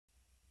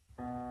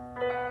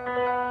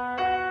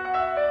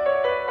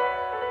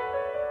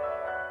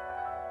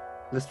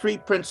The three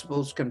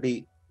principles can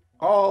be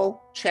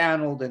all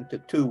channeled into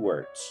two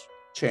words: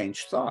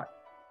 change thought.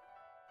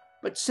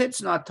 But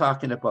Sid's not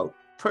talking about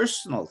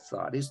personal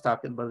thought. He's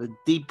talking about a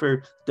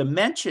deeper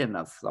dimension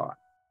of thought.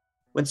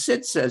 When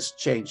Sid says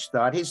change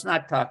thought, he's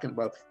not talking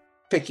about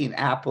picking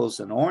apples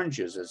and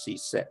oranges, as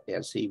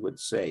he would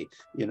say.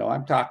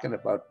 I'm talking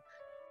about,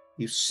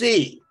 you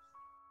see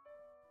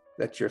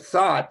that your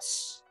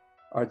thoughts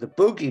are the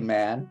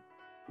boogeyman.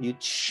 You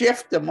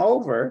shift them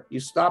over.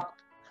 You stop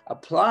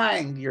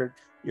applying your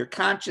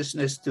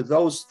consciousness to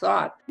those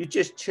thoughts. You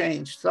just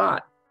change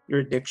thought. Your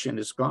addiction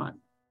is gone.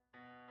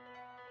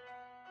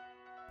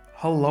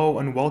 Hello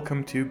and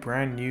welcome to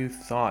Brand New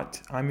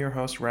Thought. I'm your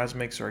host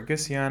Razmik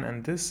Sargsyan,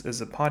 and this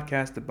is a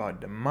podcast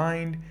about the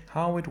mind,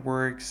 how it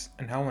works,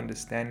 and how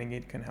understanding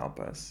it can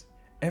help us.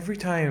 Every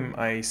time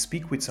I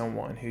speak with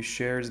someone who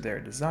shares their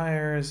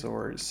desires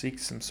or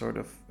seeks some sort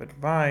of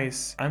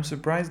advice, I'm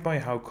surprised by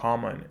how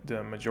common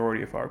the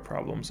majority of our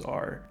problems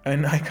are.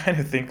 And I kind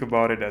of think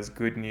about it as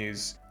good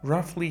news.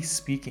 Roughly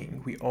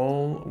speaking, we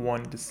all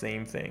want the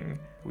same thing.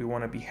 We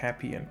want to be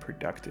happy and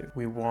productive.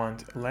 We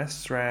want less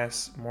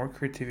stress, more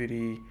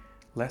creativity,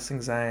 less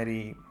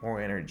anxiety, more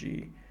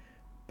energy.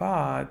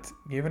 But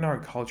given our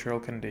cultural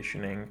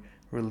conditioning,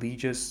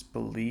 religious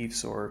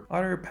beliefs, or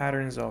other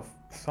patterns of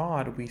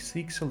thought, we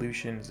seek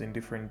solutions in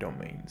different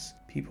domains.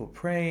 People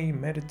pray,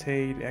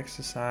 meditate,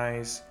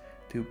 exercise,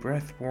 do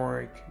breath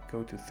work,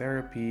 go to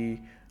therapy,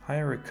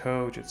 hire a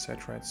coach,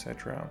 etc.,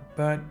 etc.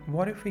 But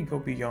what if we go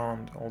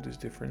beyond all these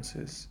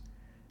differences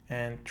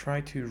and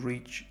try to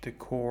reach the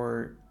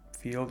core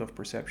field of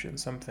perception,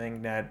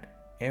 something that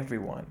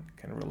everyone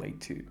can relate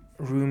to?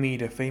 Rumi,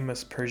 the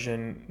famous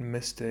Persian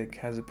mystic,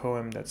 has a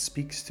poem that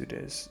speaks to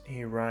this.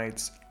 He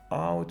writes,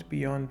 "Out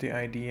beyond the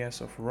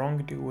ideas of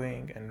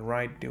wrongdoing and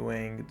right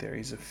doing, there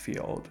is a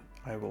field.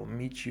 I will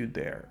meet you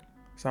there."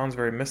 Sounds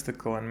very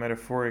mystical and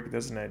metaphoric,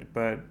 doesn't it?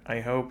 But I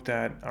hope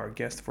that our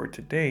guest for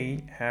today,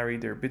 Harry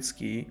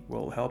Derbitsky,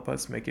 will help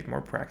us make it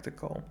more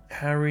practical.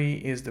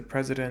 Harry is the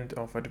president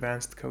of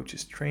Advanced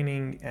Coaches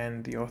Training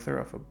and the author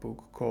of a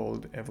book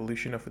called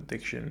Evolution of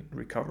Addiction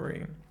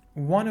Recovery.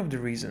 One of the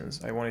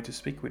reasons I wanted to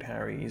speak with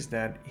Harry is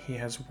that he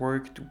has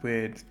worked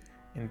with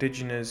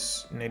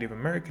Indigenous Native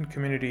American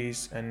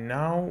communities, and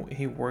now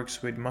he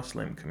works with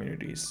Muslim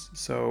communities.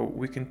 So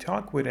we can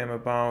talk with him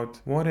about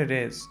what it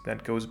is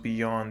that goes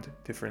beyond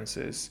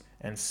differences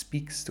and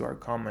speaks to our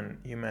common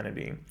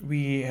humanity.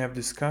 We have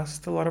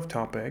discussed a lot of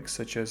topics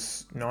such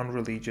as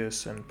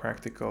non-religious and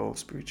practical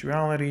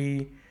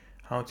spirituality,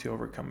 how to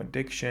overcome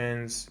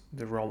addictions,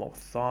 the role of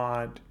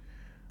thought,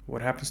 what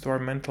happens to our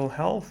mental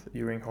health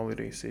during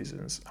holiday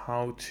seasons,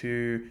 how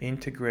to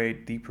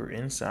integrate deeper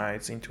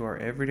insights into our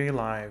everyday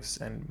lives,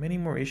 and many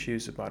more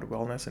issues about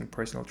wellness and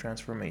personal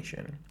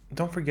transformation.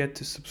 Don't forget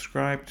to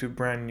subscribe to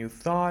Brand New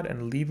Thought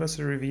and leave us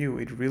a review.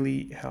 It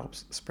really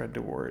helps spread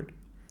the word.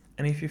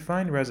 And if you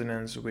find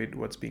resonance with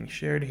what's being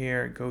shared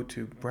here, go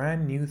to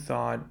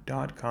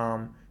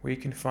brandnewthought.com, where you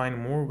can find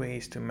more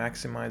ways to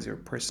maximize your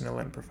personal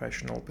and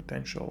professional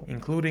potential,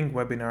 including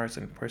webinars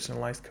and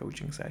personalized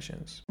coaching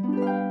sessions.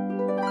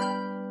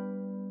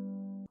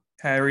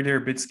 Harry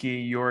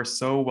Derbitsky, you're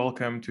so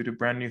welcome to the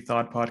Brand New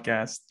Thought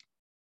podcast.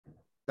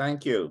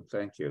 Thank you.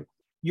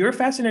 You're a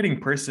fascinating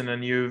person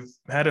and you've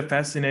had a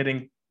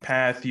fascinating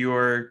path.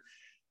 You're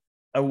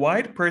a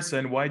white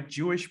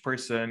Jewish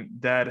person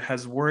that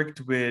has worked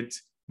with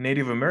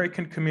Native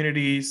American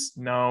communities.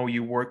 Now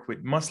you work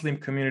with Muslim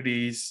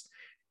communities,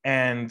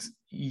 and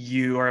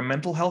you are a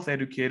mental health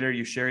educator.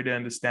 You share the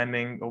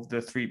understanding of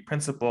the three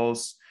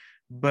principles.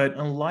 But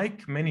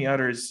unlike many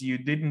others, you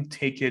didn't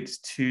take it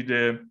to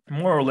the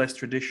more or less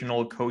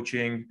traditional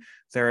coaching,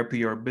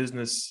 therapy, or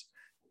business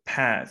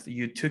path.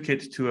 You took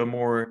it to a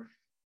more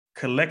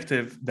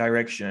collective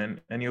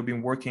direction, and you've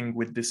been working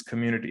with these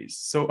communities.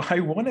 So I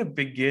want to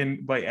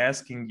begin by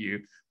asking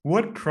you,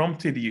 what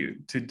prompted you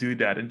to do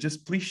that? And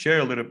just please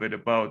share a little bit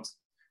about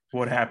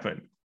what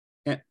happened.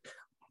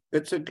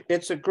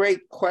 It's a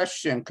great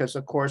question, because,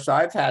 of course,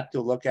 I've had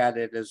to look at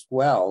it as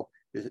well,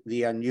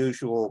 the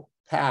unusual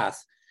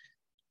path.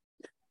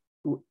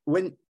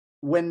 When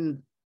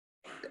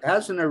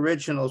as an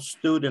original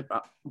student,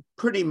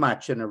 pretty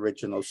much an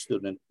original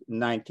student, in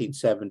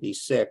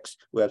 1976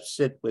 with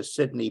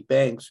Sydney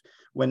Banks,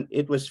 when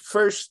it was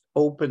first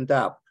opened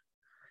up,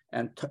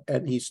 and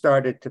he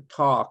started to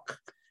talk,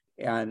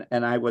 and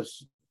I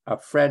was a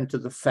friend to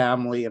the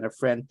family and a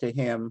friend to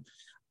him,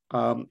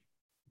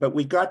 but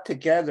we got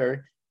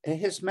together.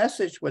 His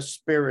message was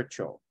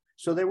spiritual,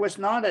 so there was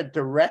not a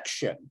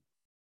direction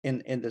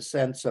in the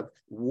sense of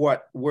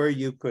where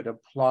you could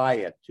apply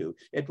it to.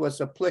 It was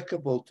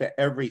applicable to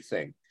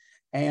everything.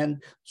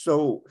 And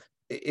so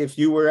if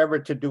you were ever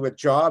to do a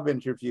job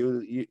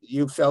interview,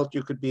 you felt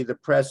you could be the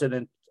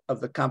president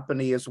of the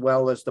company as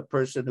well as the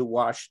person who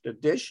washed the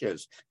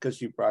dishes, because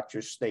you brought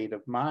your state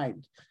of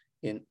mind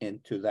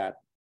into that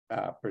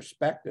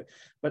perspective.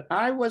 But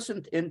I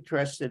wasn't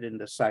interested in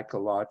the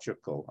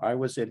psychological. I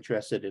was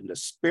interested in the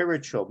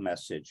spiritual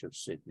message of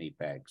Sydney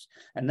Banks.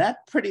 And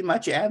that pretty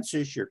much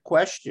answers your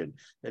question,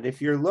 that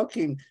if you're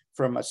looking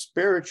from a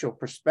spiritual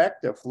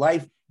perspective,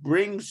 life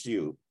brings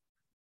you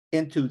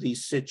into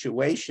these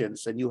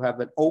situations and you have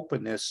an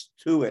openness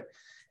to it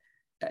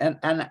and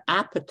an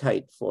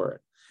appetite for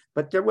it.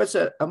 But there was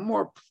a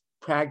more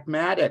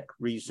pragmatic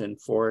reason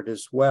for it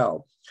as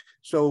well.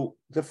 So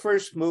the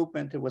first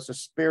movement, it was a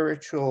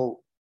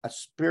spiritual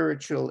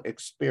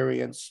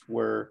experience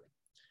where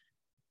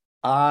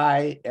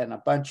I and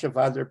a bunch of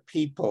other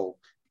people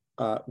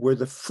were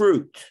the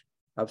fruit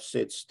of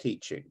Sid's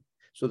teaching.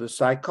 So the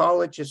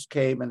psychologists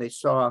came and they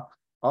saw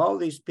all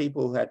these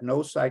people who had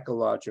no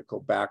psychological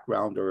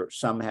background, or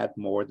some had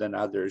more than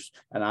others,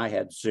 and I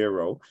had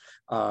zero.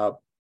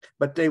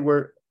 But they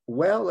were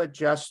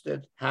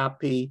well-adjusted,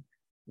 happy,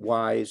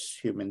 wise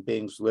human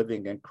beings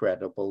living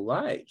incredible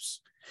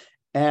lives.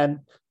 And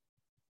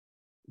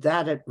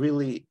that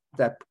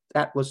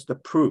was the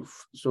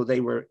proof. So they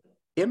were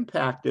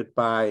impacted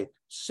by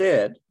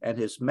Sid and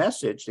his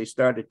message. They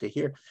started to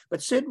hear,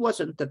 but Sid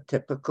wasn't the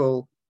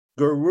typical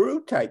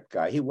guru type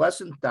guy. He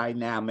wasn't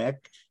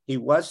dynamic. He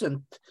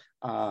wasn't,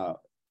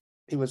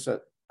 he was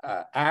a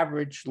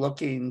average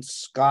looking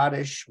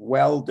Scottish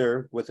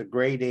welder with a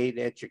grade 8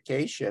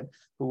 education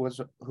who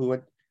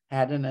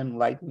had an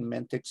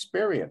enlightenment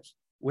experience,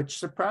 which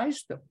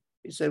surprised him.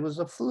 He said it was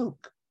a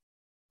fluke.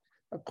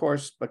 Of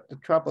course, but the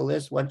trouble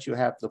is, once you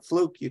have the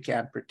fluke, you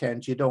can't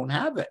pretend you don't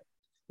have it,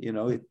 you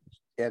know.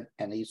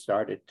 And he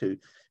started to,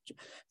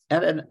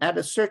 and at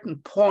a certain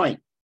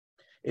point,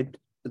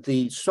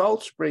 the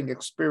Salt Spring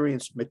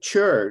experience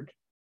matured,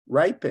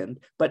 ripened,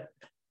 but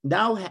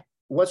now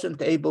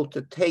wasn't able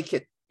to take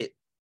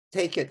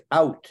it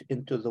out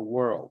into the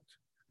world.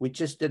 We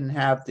just didn't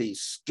have the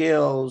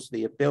skills,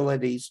 the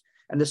abilities,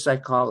 and the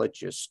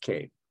psychologists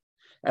came.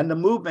 And the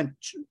movement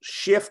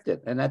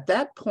shifted. And at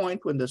that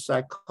point, when the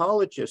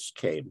psychologists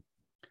came,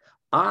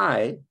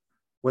 I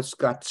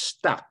got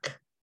stuck.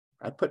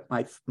 I put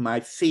my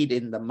feet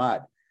in the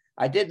mud.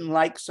 I didn't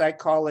like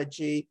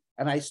psychology,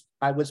 and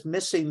I was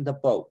missing the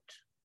boat.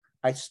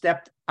 I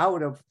stepped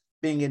out of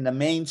being in the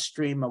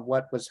mainstream of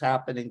what was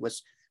happening.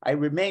 I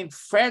remained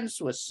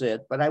friends with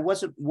Sid, but I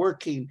wasn't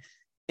working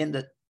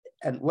and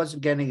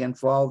wasn't getting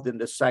involved in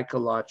the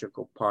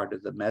psychological part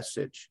of the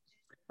message.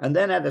 And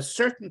then at a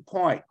certain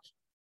point,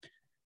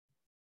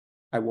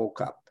 I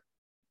woke up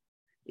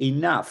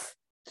enough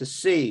to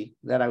see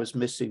that I was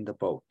missing the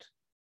boat.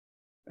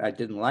 I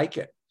didn't like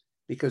it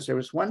because there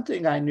was one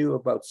thing I knew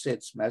about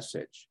Sid's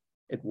message.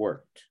 It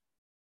worked.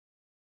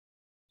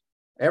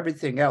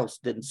 Everything else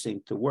didn't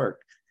seem to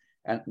work.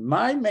 And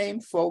my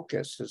main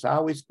focus has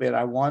always been,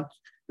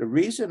 the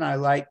reason I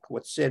like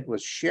what Sid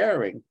was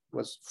sharing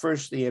was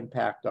first the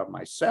impact on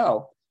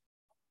myself,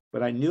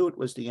 but I knew it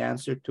was the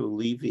answer to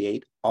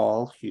alleviate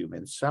all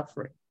human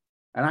suffering.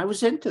 And I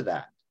was into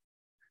that.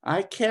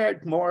 I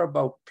cared more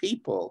about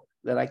people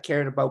than I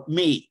cared about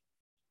me.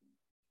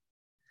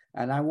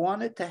 And I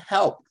wanted to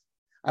help.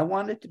 I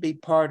wanted to be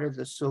part of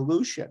the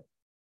solution.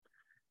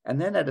 And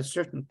then at a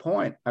certain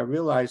point, I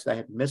realized I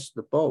had missed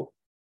the boat.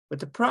 But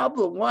the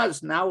problem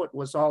was, now it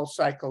was all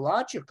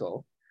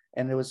psychological,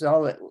 and it was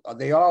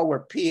they all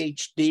were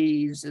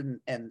PhDs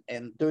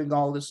and doing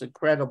all this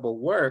incredible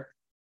work.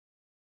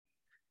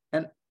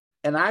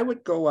 And I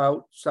would go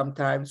out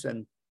sometimes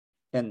and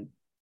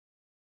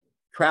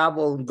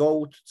travel and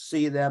go to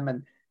see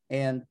them,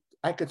 and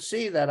I could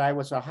see that I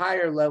was a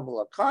higher level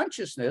of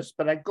consciousness,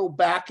 but I'd go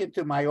back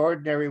into my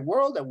ordinary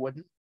world that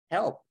wouldn't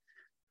help.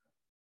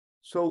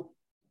 So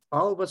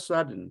all of a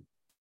sudden,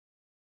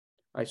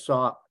 I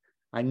saw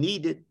I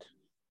needed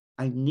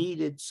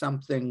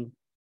something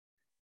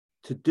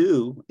to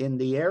do in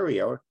the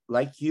area.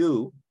 Like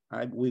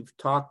we've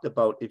talked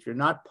about, if you're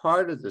not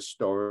part of the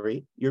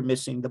story, you're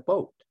missing the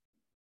boat.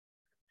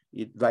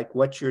 Like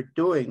what you're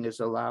doing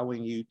is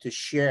allowing you to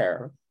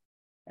share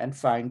and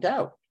find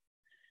out.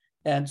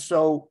 And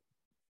so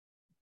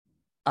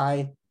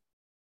I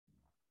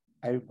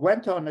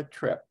went on a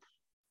trip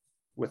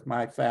with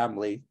my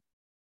family,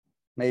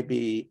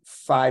 maybe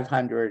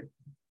 500,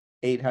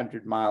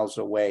 800 miles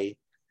away.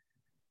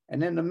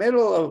 And in the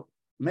middle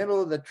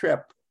of the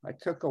trip, I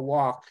took a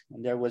walk,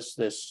 and there was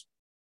this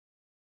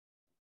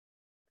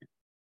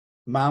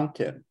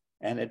mountain,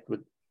 and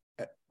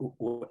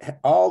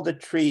all the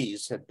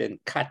trees had been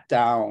cut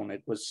down.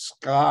 It was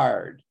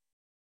scarred,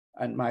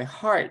 and my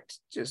heart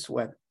just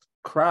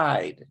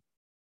cried.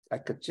 I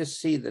could just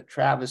see the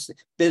travesty,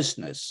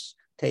 business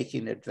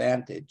taking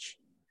advantage,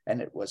 and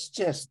it was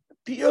just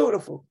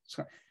beautiful.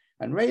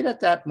 And right at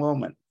that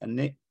moment,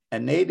 a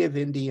native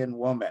Indian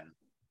woman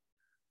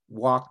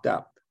walked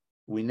up.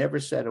 We never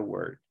said a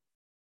word.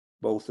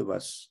 Both of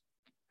us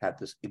had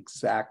this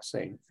exact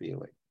same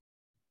feeling.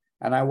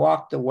 And I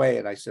walked away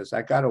and I says,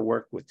 I got to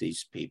work with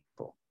these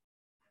people.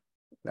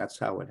 That's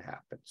how it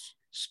happens.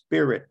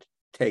 Spirit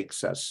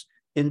takes us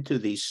into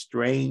these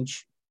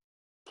strange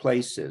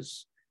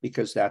places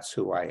because that's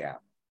who I am.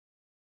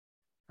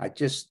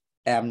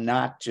 am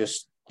not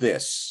just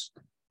this.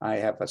 I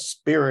have a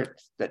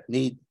spirit that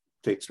needs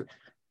to.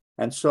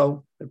 And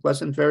so it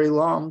wasn't very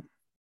long.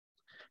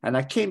 And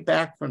I came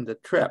back from the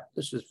trip.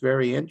 This is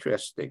very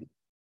interesting.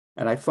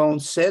 And I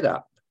phoned Sid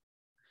up.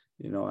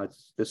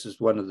 This is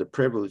one of the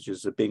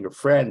privileges of being a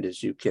friend,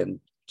 is you can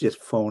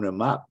just phone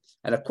him up.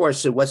 And of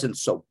course, it wasn't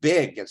so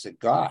big as it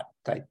got,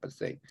 type of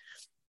thing.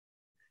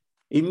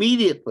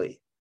 Immediately,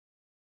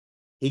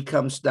 he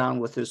comes down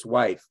with his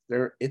wife.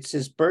 It's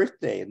his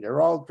birthday, and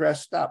they're all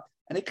dressed up.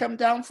 And they come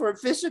down for a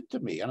visit to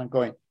me. And I'm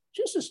going,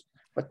 Jesus.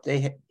 But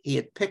he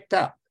had picked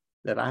up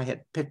that I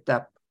had picked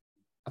up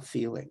a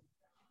feeling.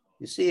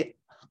 You see,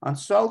 on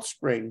Salt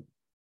Spring,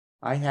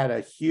 I had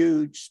a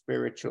huge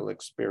spiritual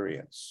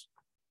experience.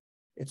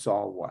 It's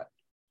all what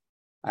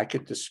I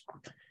could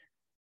describe.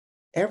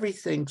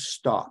 Everything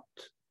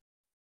stopped.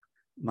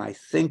 My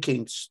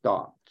thinking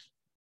stopped.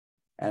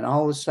 And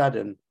all of a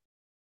sudden,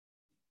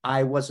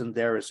 I wasn't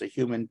there as a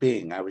human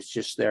being. I was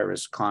just there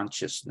as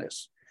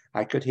consciousness.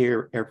 I could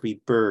hear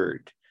every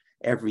bird,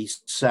 every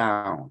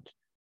sound,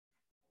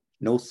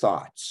 no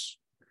thoughts.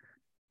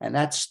 And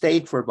that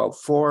stayed for about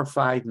 4 or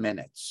 5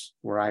 minutes,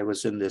 where I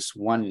was in this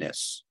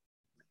oneness.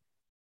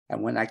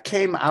 And when I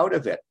came out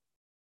of it,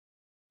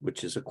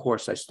 which is, of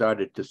course, I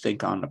started to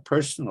think on a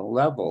personal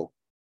level,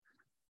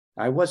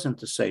 I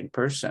wasn't the same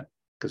person,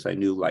 because I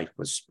knew life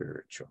was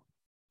spiritual.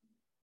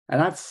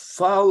 And I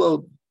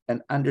followed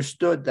and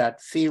understood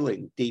that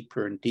feeling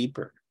deeper and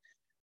deeper.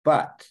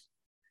 But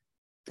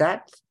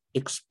that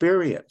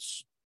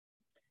experience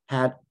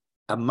had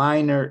a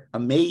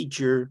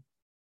major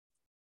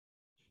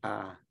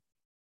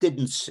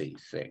didn't see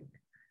thing.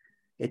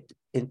 It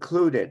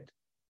included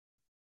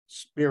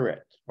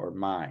spirit or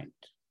mind.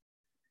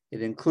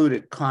 It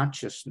included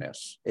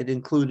consciousness. It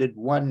included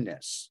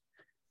oneness.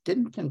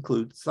 Didn't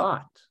include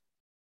thought.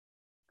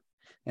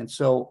 And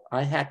so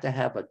I had to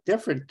have a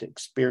different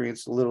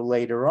experience a little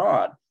later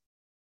on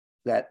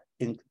that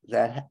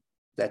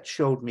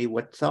showed me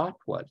what thought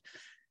was.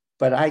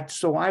 But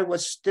I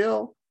was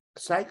still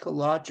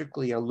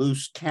psychologically a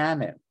loose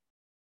cannon.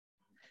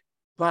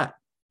 But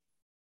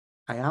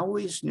I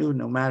always knew,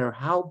 no matter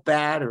how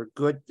bad or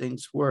good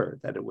things were,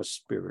 that it was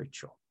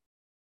spiritual.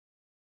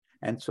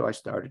 And so I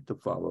started to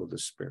follow the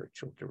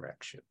spiritual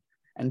direction.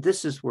 And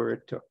this is where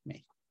it took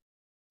me.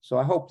 So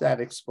I hope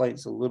that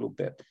explains a little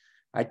bit.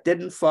 I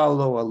didn't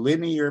follow a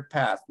linear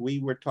path. We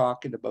were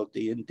talking about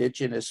the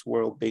indigenous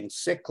world being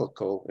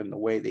cyclical in the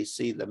way they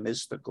see the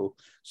mystical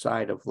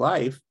side of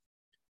life.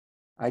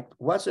 I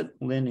wasn't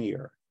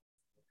linear.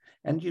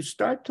 And you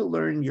start to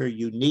learn your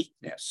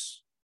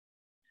uniqueness.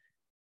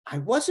 I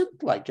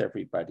wasn't like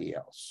everybody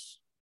else.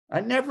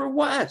 I never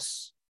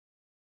was.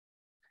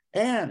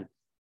 And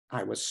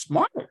I was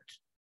smart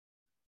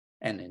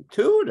and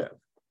intuitive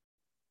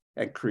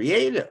and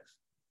creative,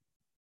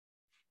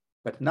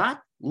 but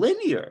not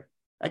linear.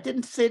 I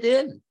didn't fit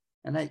in.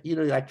 And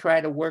I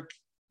tried to work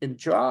in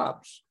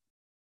jobs.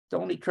 The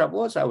only trouble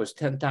was I was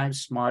 10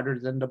 times smarter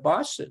than the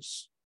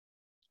bosses.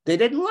 They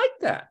didn't like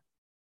that.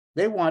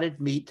 They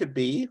wanted me to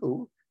be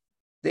who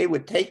they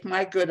would take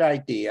my good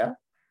idea.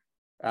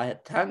 I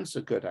had tons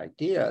of good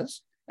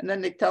ideas. And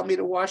then they tell me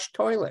to wash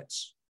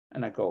toilets.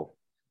 And I go,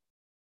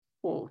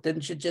 well,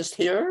 didn't you just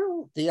hear?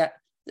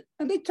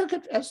 And they took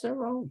it as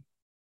their own.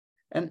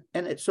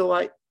 So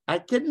I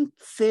didn't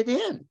fit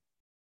in.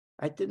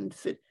 I didn't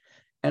fit.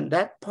 And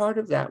that part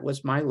of that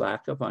was my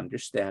lack of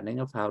understanding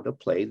of how to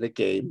play the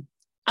game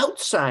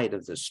outside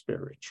of the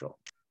spiritual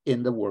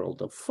in the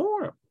world of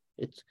form.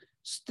 It's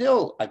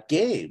still a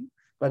game,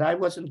 but I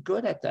wasn't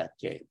good at that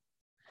game.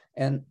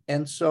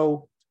 And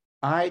so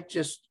I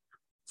just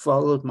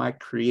followed my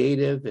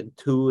creative,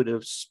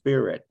 intuitive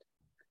spirit.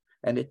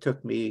 And it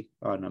took me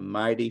on a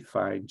mighty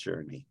fine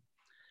journey.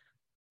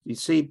 You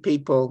see,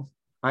 people,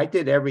 I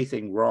did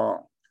everything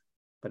wrong,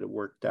 but it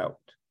worked out.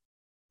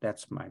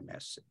 That's my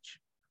message.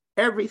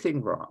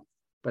 Everything wrong,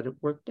 but it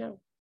worked out.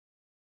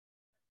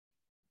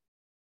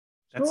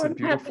 That's so a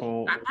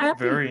beautiful,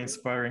 very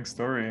inspiring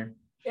story.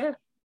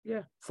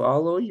 Yeah.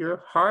 Follow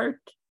your heart.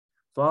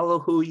 Follow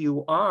who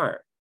you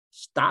are.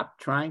 Stop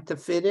trying to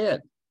fit in.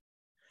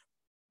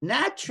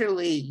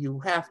 Naturally,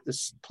 you have to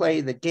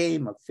play the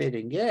game of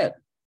fitting in.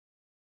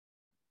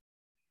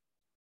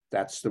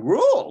 That's the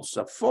rules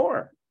of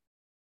form.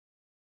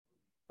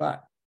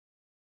 But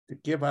to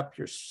give up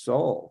your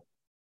soul,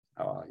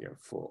 oh, you're a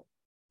fool.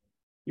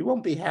 You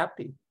won't be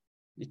happy.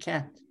 You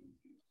can't,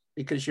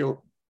 because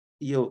you'll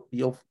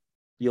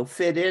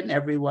fit in.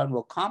 Everyone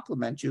will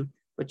compliment you,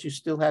 but you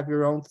still have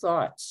your own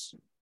thoughts,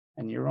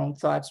 and your own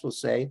thoughts will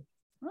say,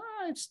 oh,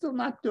 I'm still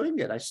not doing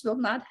it. I'm still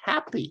not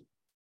happy.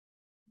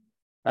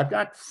 I'm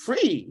not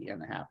free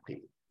and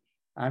happy.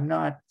 I'm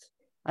not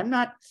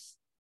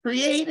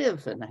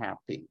creative and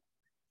happy.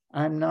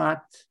 I'm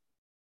not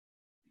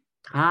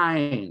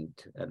kind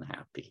and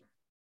happy.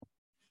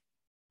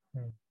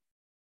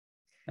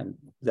 And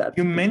that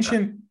you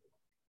mentioned.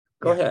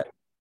 Go ahead.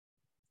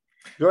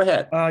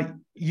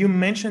 You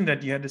mentioned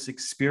that you had this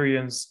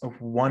experience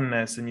of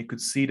oneness, and you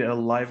could see the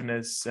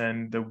aliveness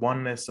and the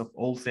oneness of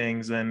all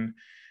things. And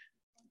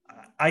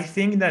I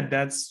think that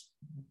that's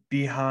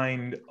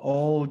behind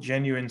all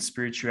genuine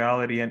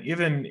spirituality, and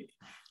even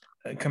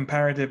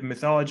comparative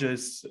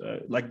mythologists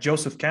like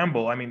Joseph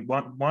Campbell. I mean,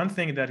 one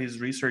thing that his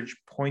research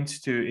points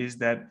to is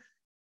that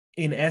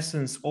in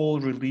essence, all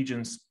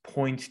religions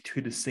point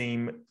to the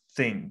same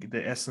thing,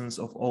 the essence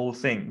of all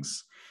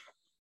things.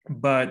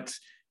 But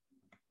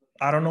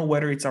I don't know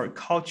whether it's our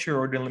culture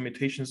or the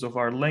limitations of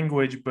our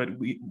language, but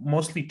we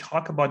mostly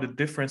talk about the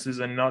differences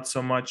and not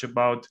so much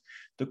about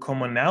the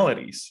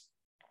commonalities.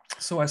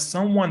 So, as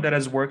someone that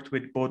has worked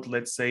with both,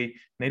 let's say,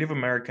 Native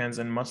Americans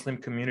and Muslim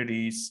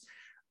communities,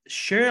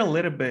 share a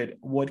little bit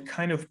what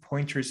kind of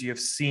pointers you have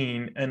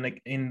seen, and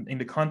like in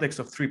the context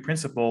of three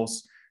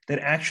principles that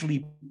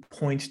actually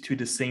point to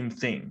the same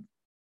thing.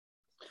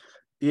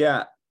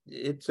 Yeah,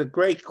 it's a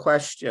great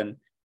question.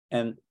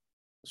 And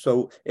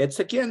so it's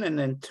again an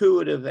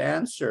intuitive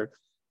answer,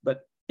 but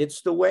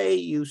it's the way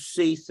you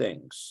see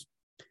things.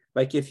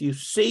 Like if you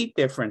see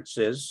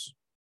differences,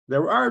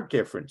 there are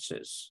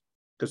differences,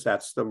 because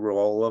that's the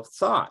role of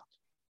thought.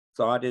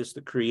 Thought is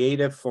the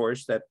creative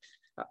force that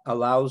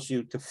allows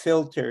you to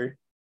filter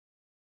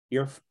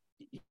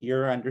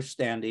your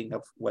understanding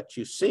of what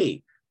you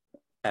see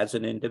as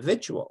an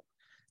individual.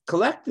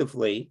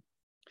 Collectively,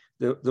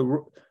 the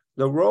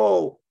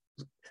role,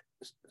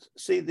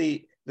 see,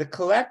 the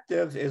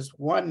collective is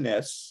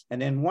oneness,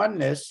 and in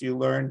oneness, you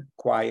learn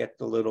quiet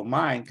the little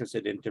mind because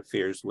it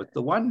interferes with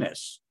the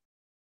oneness.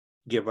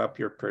 Give up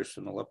your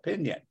personal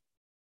opinion.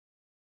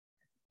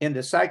 In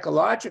the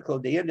psychological,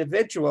 the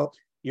individual,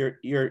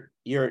 you're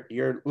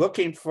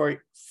looking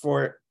for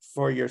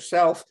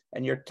yourself,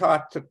 and you're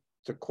taught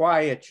to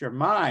quiet your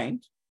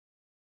mind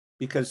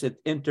because it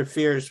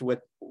interferes with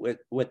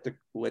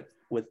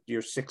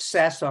your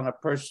success on a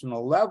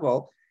personal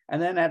level. And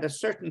then at a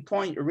certain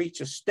point, you reach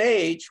a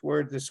stage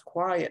where this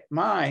quiet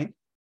mind,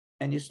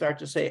 and you start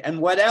to say, and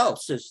what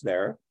else is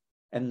there?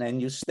 And then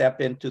you step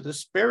into the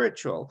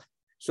spiritual.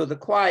 So the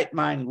quiet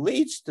mind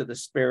leads to the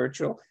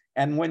spiritual.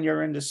 And when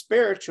you're in the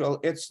spiritual,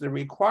 it's the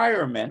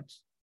requirement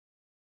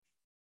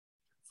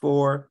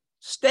for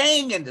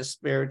staying in the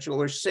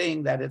spiritual or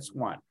seeing that it's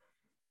one.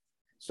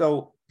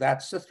 So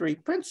that's the three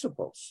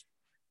principles.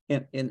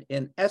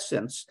 In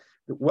essence,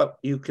 what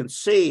you can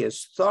see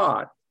is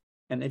thought.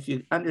 And if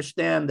you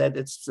understand that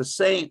it's the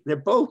same, they're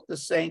both the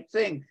same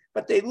thing,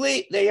 but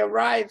they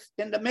arrive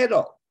in the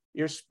middle.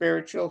 You're a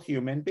spiritual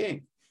human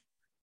being.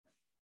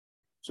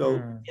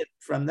 So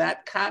from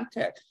that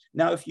context,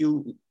 now if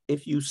you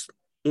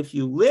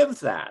live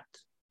that,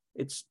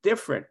 it's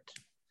different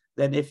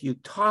than if you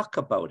talk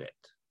about it.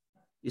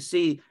 You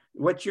see,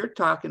 what you're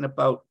talking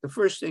about, the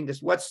first thing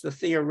is what's the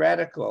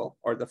theoretical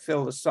or the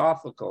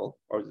philosophical,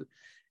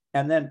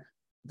 and then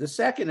the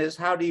second is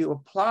how do you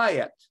apply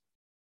it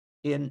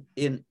in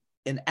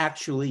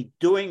actually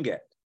doing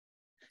it.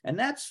 And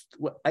that's,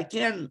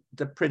 again,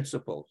 the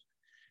principles.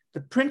 The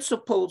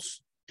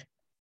principles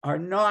are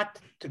not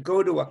to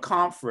go to a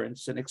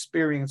conference and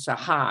experience a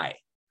high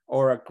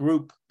or a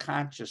group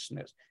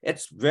consciousness.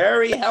 It's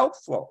very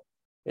helpful.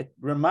 It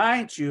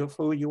reminds you of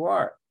who you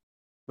are.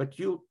 But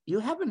you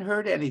haven't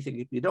heard anything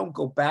if you don't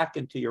go back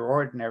into your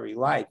ordinary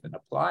life and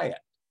apply it.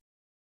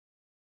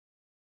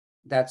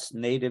 That's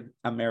Native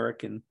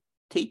American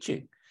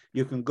teaching.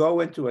 You can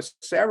go into a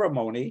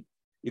ceremony,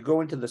 you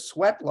go into the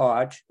sweat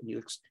lodge,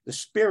 and the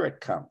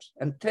spirit comes.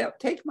 And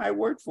take my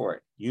word for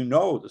it, you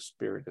know the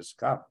spirit has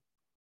come.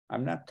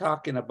 I'm not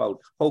talking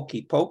about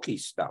hokey pokey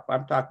stuff.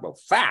 I'm talking about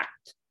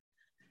fact.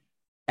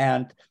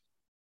 And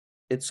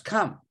it's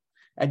come.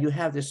 And you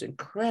have this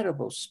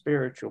incredible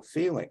spiritual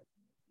feeling.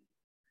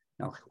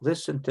 Now,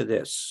 listen to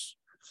this.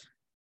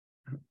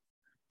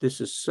 This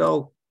is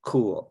so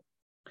cool.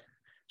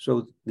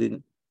 So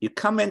then you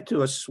come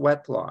into a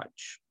sweat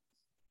lodge.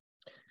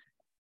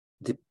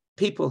 The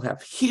people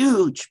have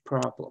huge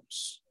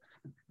problems.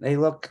 They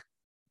look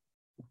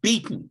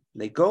beaten.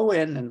 They go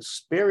in and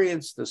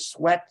experience the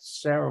sweat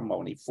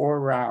ceremony,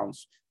 4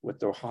 rounds with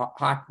the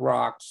hot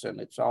rocks,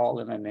 and it's all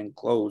in an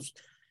enclosed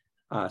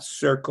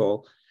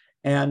circle.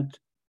 And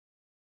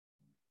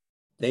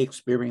they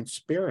experience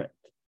spirit.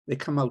 They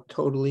come out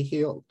totally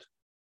healed,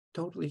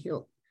 totally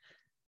healed.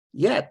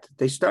 Yet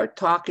they start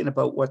talking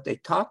about what they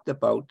talked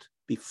about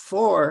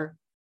before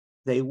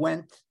they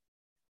went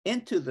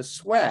into the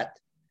sweat,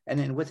 and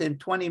then within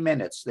 20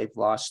 minutes, they've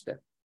lost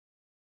it.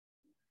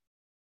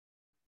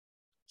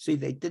 See,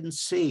 they didn't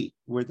see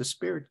where the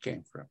spirit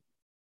came from.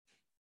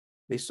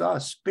 They saw a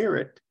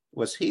spirit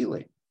was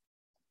healing,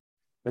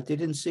 but they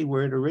didn't see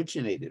where it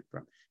originated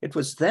from. It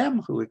was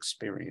them who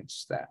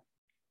experienced that.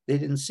 They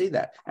didn't see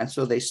that. And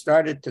so they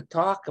started to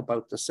talk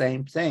about the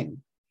same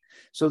thing.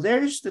 So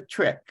there's the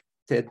trick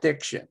to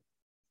addiction,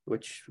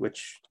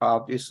 which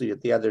obviously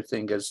the other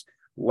thing is,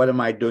 what am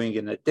I doing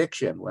in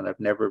addiction when I've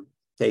never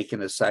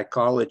taken a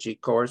psychology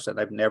course and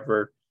I've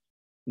never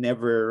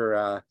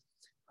been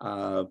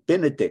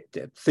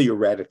addicted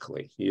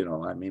theoretically? You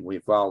know, I mean,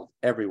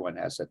 everyone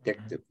has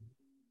addictive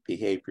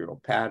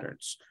behavioral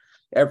patterns,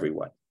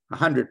 everyone,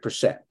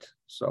 100%.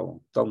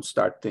 So don't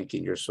start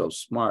thinking you're so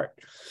smart.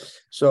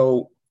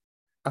 So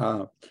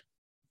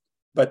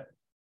But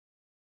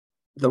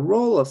the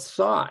role of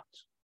thought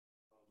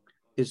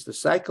is the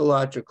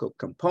psychological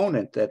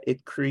component that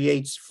it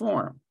creates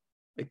form.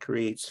 It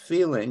creates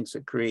feelings,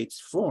 it creates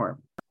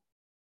form.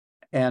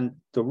 And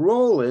the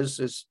role is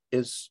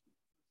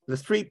the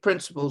three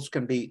principles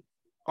can be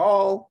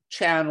all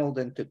channeled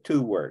into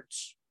two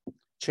words: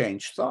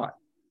 change thought.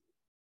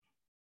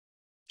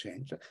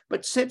 Change.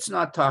 But Sid's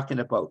not talking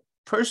about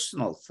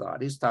personal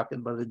thought. He's talking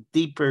about a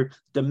deeper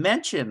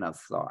dimension of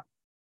thought.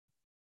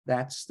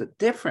 That's the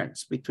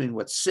difference between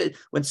when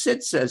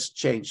Sid says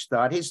change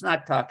thought, he's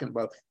not talking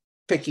about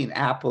picking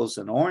apples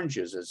and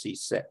oranges, as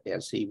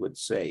he would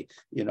say.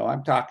 You know,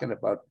 I'm talking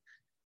about,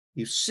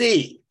 you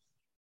see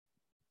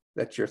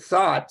that your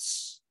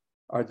thoughts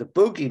are the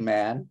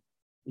boogeyman.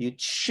 You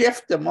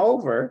shift them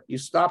over. You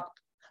stop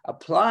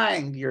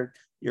applying your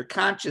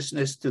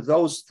consciousness to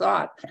those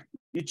thoughts.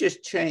 You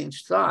just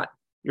change thought.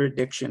 Your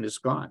addiction is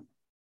gone.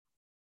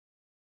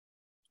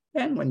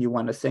 And when you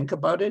want to think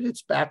about it,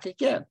 it's back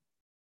again.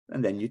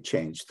 And then you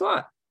change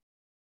thought.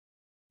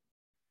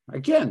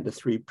 Again, the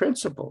three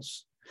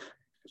principles.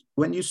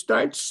 When you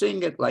start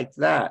seeing it like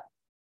that,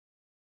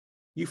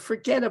 you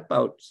forget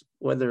about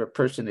whether a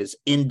person is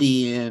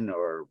Indian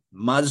or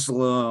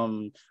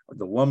Muslim, or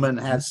the woman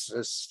has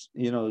this,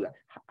 you know,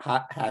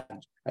 had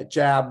a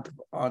jab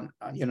on,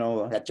 you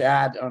know, a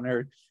jab on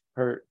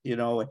her, you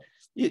know,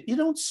 you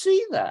don't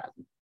see that.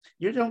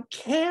 You don't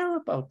care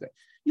about that.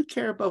 You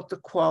care about the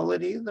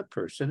quality of the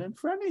person in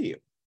front of you.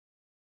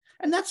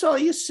 And that's all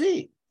you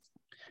see.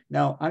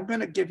 Now, I'm going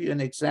to give you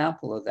an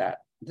example of that.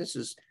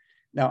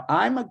 Now,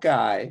 I'm a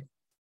guy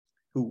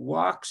who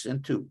walks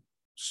into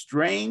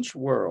strange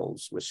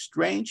worlds with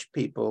strange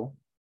people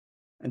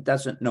and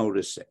doesn't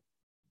notice it.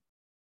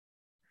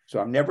 So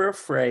I'm never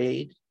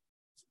afraid.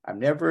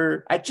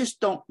 I just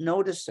don't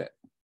notice it.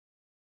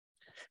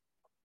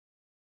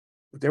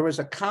 There was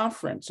a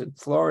conference in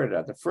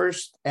Florida, the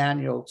first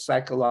annual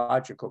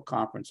psychological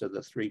conference of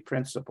the three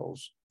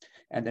principles.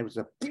 And there was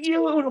a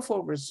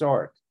beautiful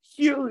resort,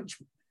 huge.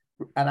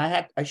 And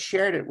I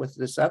shared it with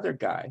this other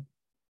guy.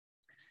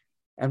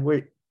 And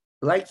we're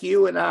like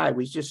you and I,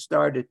 we just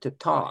started to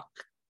talk.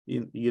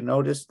 You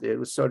noticed it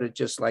was sort of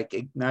just like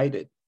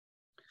ignited.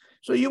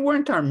 So you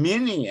weren't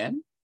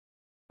Armenian,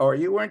 or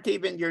you weren't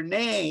even your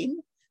name.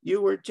 We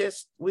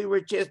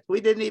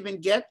didn't even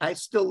get, I'm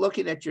still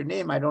looking at your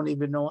name. I don't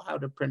even know how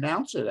to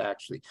pronounce it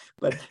actually,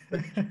 but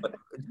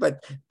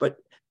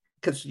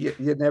because you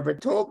never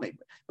told me,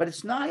 but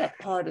it's not a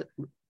part of,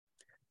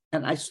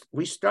 and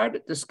we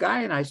started, this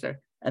guy and I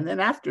started, and then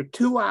after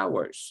 2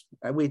 hours,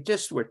 we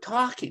just were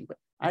talking, but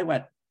I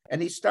went,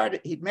 and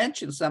he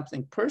mentioned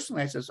something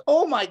personally. I says,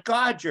 "Oh my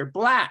God, you're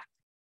black."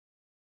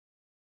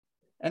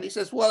 And he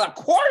says, "Well, of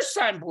course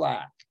I'm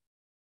black."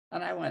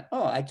 And I went,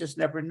 "Oh, I just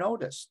never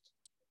noticed."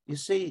 You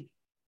see,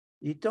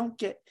 you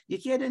get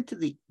into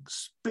the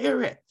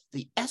spirit,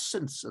 the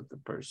essence of the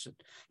person.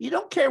 You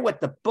don't care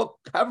what the book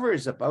cover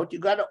is about. You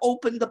got to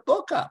open the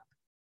book up.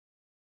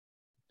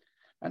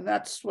 And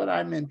that's what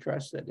I'm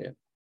interested in.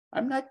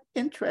 I'm not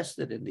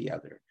interested in the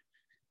other,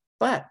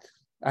 but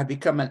I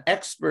become an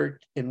expert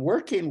in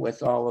working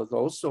with all of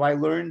those. So I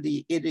learn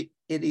the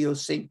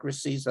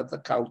idiosyncrasies of the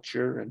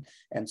culture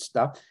and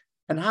stuff.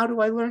 And how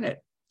do I learn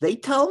it? They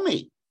tell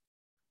me.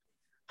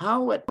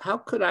 How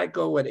could I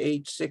go at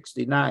age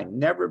 69,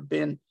 never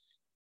been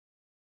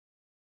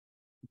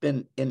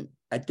in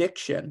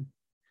addiction,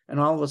 and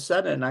all of a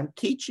sudden I'm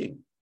teaching?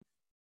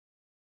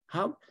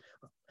 How?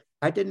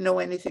 I didn't know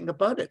anything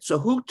about it. So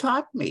who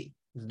taught me?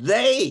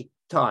 They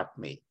taught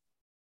me.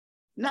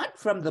 Not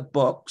from the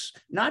books,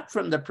 not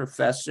from the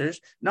professors,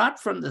 not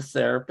from the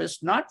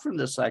therapists, not from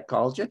the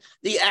psychologists,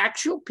 the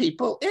actual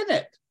people in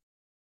it.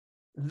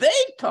 They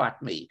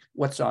taught me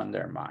what's on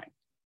their mind.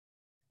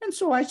 And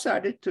so I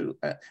started to,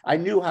 I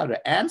knew how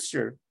to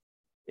answer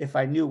if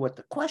I knew what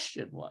the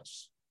question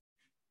was.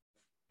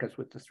 Because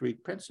with the three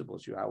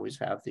principles, you always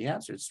have the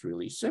answer. It's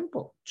really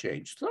simple.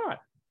 Change thought.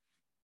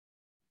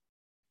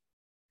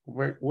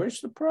 Where's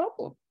the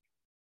problem?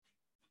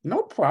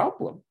 No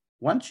problem.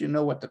 Once you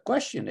know what the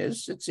question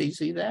is, it's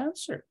easy to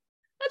answer.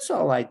 That's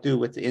all I do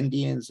with the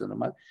Indians and the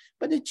Muslims.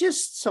 But it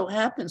just so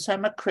happens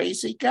I'm a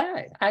crazy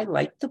guy. I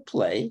like to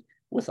play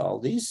with all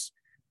these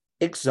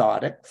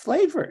exotic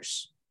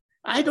flavors.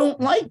 I don't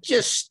like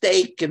just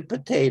steak and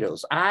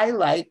potatoes. I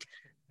like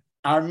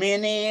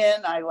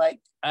Armenian. I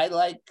like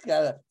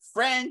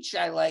French.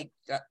 I like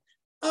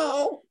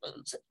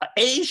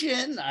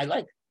Asian. I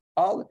like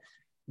all.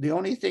 The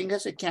only thing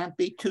is it can't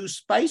be too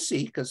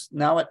spicy, because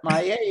now at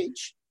my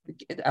age,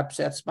 it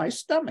upsets my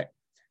stomach.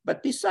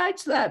 But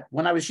besides that,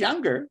 when I was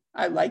younger,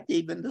 I liked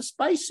even the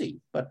spicy,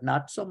 but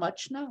not so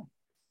much now.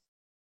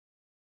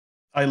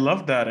 I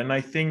love that. And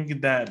I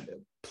think that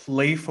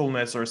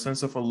playfulness or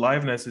sense of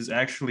aliveness is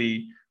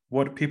actually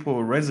what people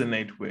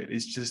resonate with.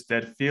 It's just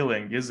that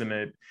feeling, isn't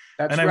it?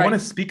 That's and I right. want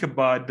to speak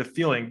about the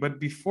feeling, but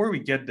before we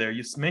get there,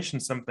 you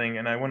mentioned something,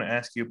 and I want to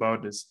ask you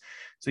about this.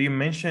 So you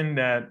mentioned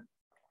that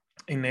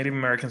in Native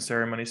American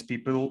ceremonies,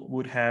 people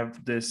would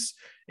have this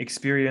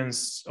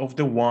experience of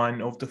the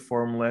one, of the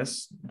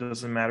formless,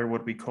 doesn't matter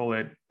what we call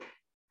it.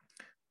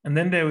 And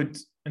then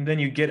and then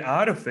you get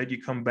out of it,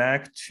 you come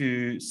back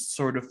to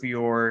sort of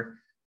your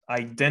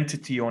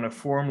identity on a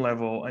form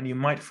level, and you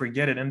might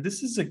forget it. And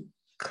this is a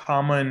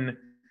common,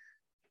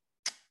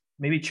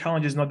 maybe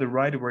challenge is not the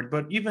right word,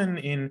 but even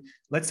in,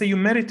 let's say you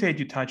meditate,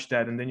 you touch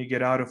that, and then you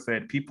get out of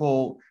it.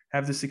 People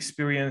have this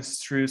experience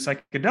through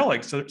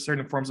psychedelics. So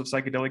certain forms of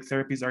psychedelic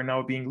therapies are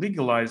now being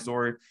legalized,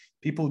 or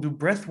people do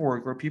breath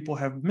work, or people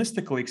have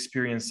mystical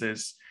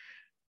experiences.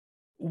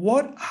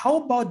 How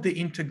about the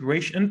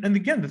integration? And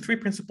again, the three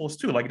principles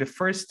too. Like the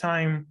first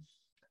time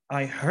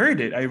I heard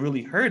it, I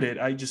really heard it,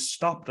 I just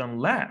stopped and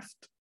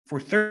laughed for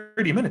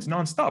 30 minutes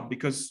nonstop,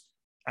 because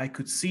I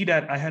could see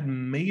that I had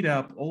made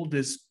up all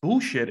this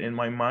bullshit in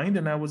my mind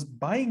and I was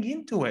buying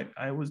into it.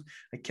 I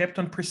kept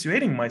on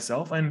persuading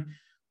myself, and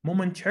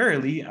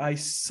momentarily I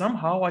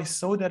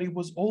saw that it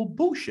was all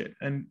bullshit,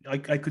 and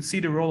I could see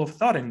the role of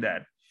thought in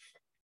that.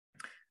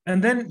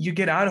 And then you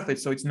get out of it.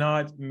 So it's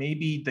not,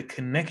 maybe the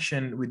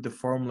connection with the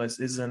formless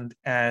isn't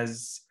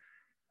as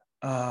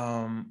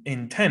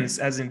intense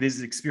as in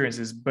these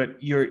experiences, but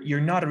you're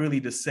not really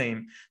the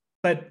same.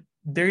 But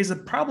there is a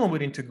problem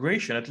with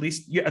integration. At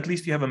least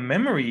you have a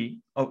memory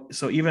of.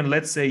 So even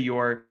let's say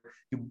you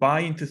buy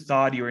into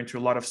thought, you're into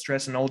a lot of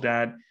stress and all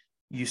that,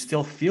 you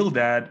still feel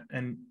that,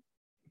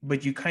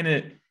 but you kind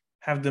of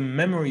have the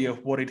memory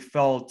of what it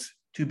felt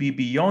to be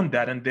beyond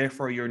that, and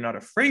therefore you're not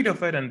afraid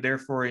of it, and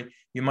therefore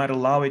you might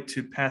allow it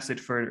to pass it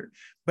further.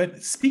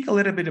 But speak a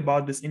little bit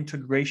about this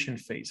integration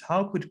phase.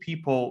 How could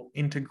people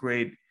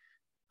integrate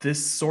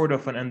this sort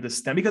of an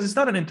understanding? Because it's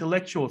not an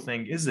intellectual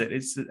thing, is it?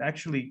 It's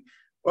actually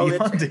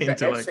beyond the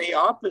intellect. It's the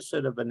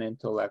opposite of an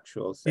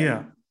intellectual thing.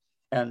 Yeah.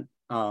 And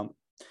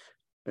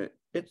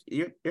it's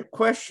your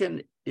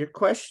question.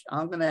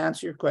 I'm going to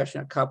answer your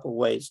question a couple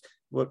ways.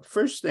 Well,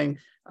 first thing,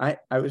 I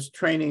was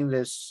training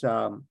this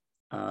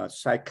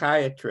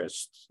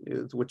psychiatrist,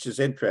 which is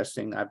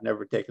interesting. I've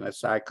never taken a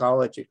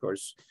psychology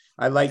course.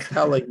 I like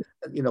telling,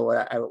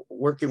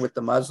 working with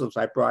the Muslims,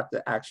 I brought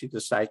the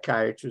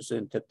psychiatrists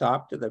in to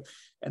talk to them,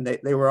 and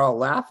they were all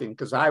laughing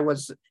because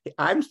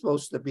I'm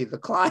supposed to be the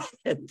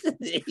client.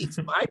 He's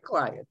my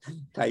client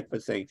type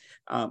of thing.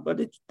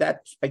 But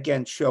that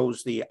again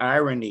shows the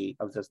irony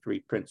of the three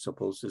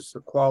principles is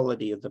the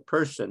quality of the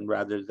person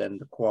rather than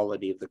the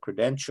quality of the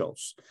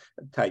credentials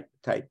type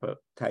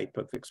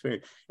of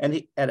experience.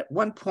 And at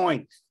one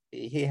point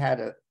he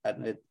had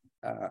an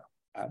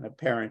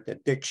apparent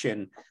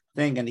addiction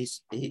thing, and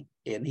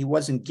he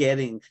wasn't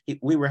getting.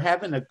 We were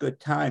having a good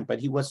time,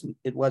 but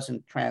it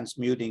wasn't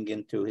transmuting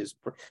into his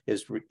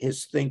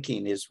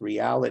thinking, his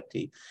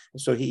reality.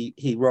 So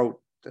he wrote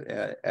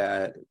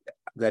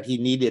that he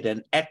needed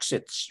an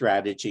exit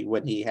strategy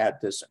when he had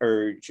this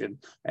urge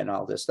and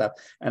all this stuff.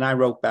 And I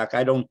wrote back,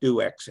 I don't do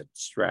exit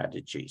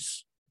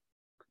strategies.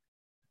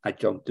 I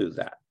don't do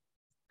that.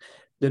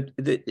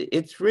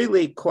 It's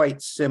really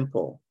quite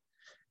simple.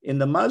 In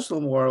the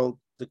Muslim world,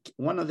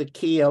 one of the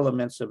key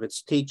elements of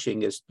its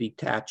teaching is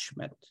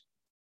detachment.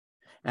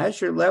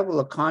 As your level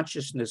of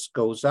consciousness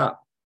goes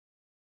up,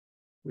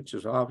 which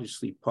is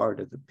obviously part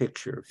of the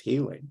picture of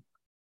healing,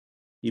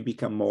 you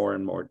become more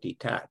and more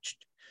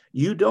detached.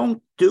 You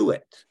don't do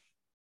it.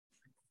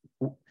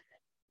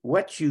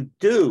 What you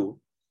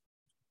do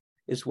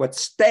is what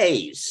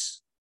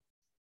stays.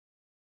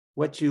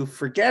 What you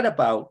forget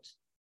about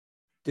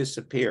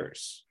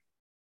disappears.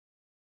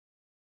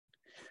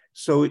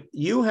 So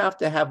you have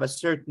to have a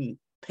certain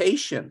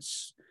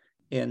patience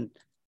in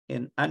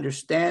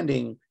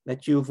understanding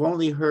that you've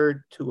only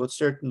heard to a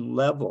certain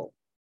level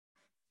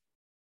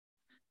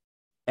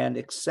and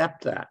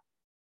accept that.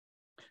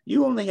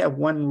 You only have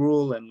one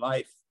rule in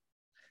life,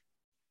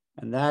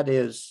 and that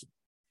is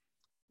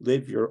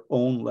live your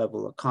own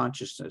level of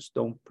consciousness.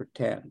 Don't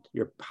pretend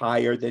you're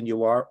higher than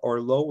you are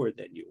or lower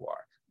than you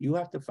are. You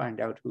have to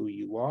find out who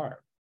you are.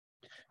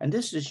 And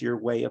this is your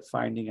way of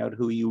finding out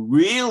who you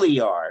really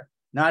are,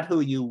 not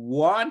who you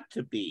want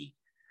to be.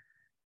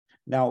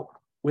 Now,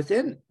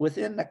 within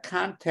the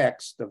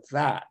context of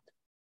that,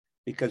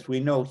 because we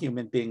know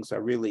human beings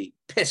are really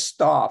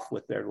pissed off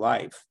with their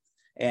life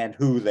and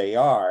who they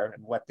are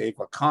and what they've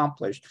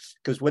accomplished,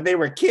 because when they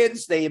were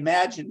kids, they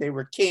imagined they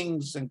were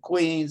kings and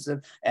queens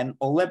and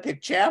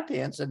Olympic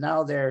champions, and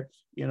now they're,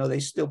 they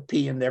still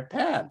pee in their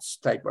pants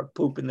type, or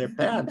poop in their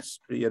pants,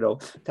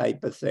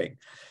 type of thing.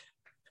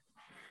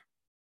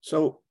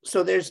 So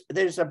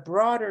there's a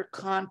broader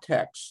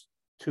context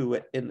to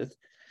it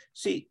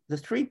the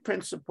three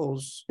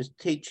principles is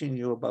teaching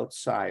you about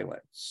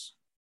silence.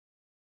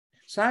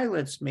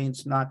 Silence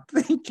means not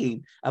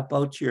thinking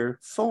about your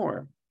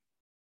form.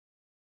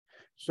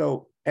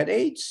 So at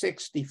age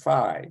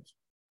 65,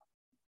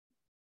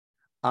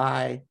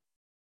 I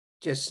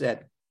just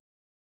said,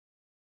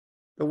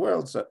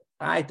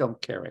 I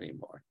don't care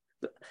anymore.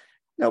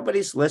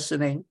 Nobody's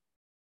listening.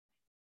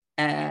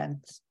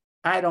 And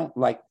I don't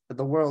like,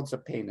 the world's a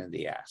pain in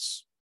the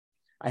ass.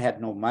 I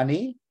had no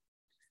money,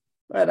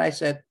 but I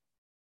said,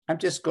 I'm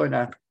just going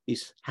to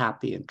he's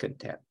happy and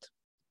content.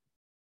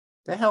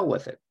 The hell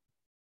with it.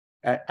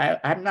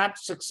 I'm not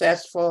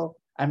successful.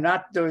 I'm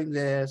not doing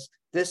this.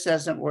 This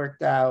hasn't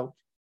worked out.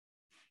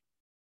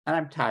 And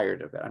I'm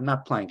tired of it. I'm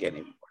not playing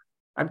anymore.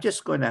 I'm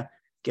just going to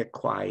get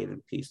quiet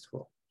and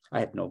peaceful. I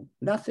had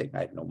nothing. I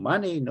had no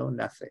money, no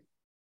nothing.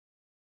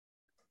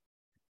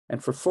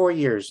 And for 4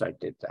 years, I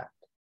did that.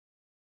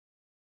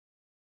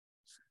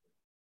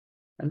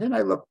 And then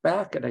I looked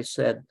back and I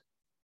said,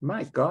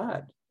 my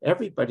God,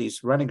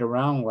 everybody's running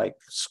around like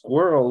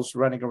squirrels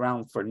running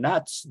around for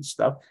nuts and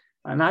stuff.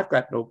 And I've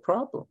got no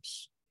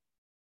problems.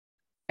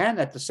 And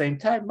at the same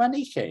time,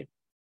 money came.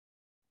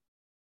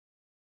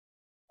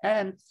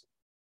 And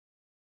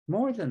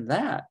more than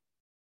that,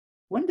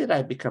 when did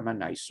I become a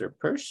nicer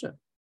person?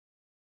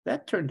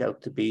 That turned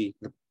out to be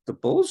the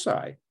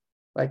bullseye.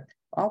 Like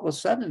all of a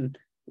sudden,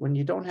 when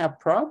you don't have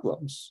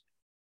problems,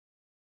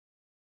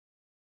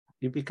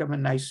 you become a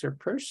nicer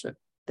person.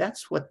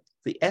 That's what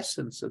the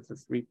essence of the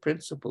 3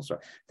 principles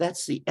are.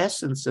 That's the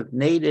essence of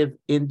native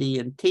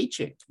Indian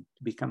teaching,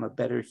 to become a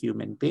better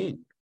human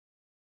being.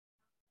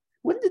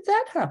 When did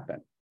that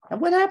happen?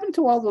 And what happened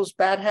to all those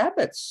bad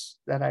habits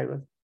that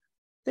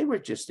they were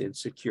just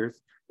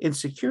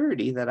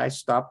insecurity that I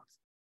stopped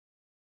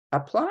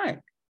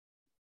applying.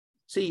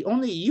 See,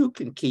 only you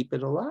can keep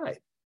it alive.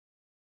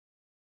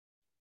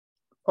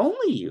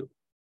 Only you,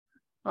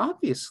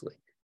 obviously.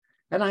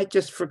 And I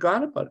just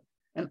forgot about it.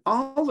 And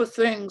all the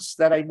things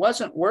that I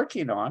wasn't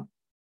working on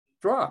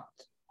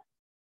dropped.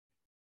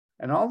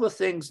 And all the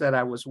things that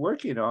I was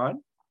working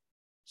on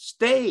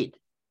stayed.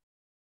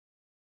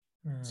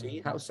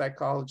 See how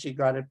psychology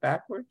got it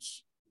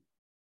backwards?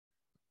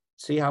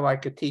 See how I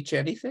could teach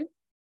anything?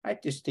 I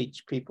just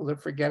teach people to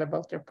forget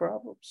about their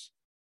problems.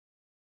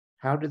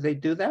 How do they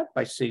do that?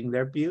 By seeing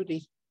their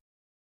beauty.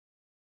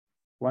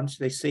 Once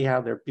they see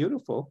how they're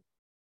beautiful,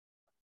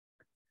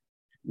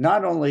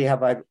 not only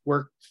have I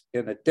worked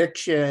in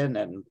addiction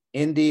and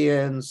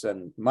Indians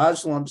and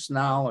Muslims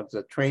now as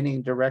the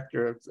training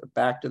director of the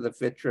Back to the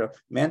Fitra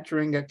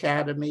Mentoring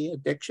Academy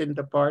addiction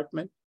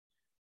department.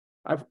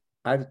 I've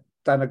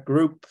done a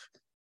group,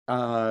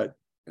 as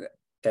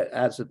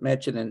it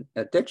mentioned in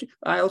addiction.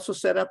 I also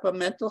set up a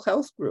mental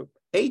health group.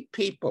 8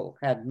 people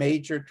had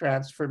major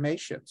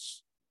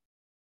transformations.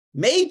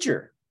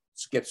 Major.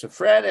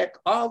 Schizophrenic,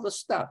 all the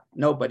stuff.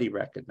 Nobody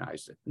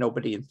recognized it.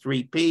 Nobody in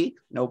 3P,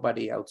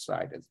 nobody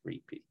outside of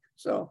 3P.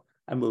 So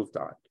I moved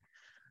on,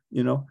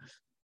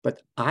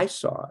 but I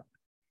saw it.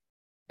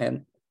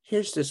 And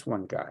here's this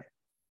one guy.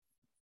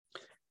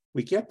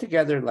 We get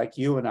together like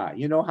you and I.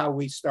 You know how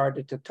we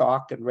started to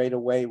talk and right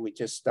away we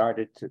just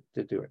started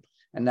to do it.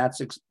 And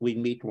we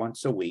meet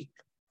once a week.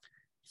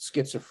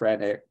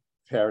 Schizophrenic,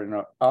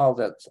 paranoid, all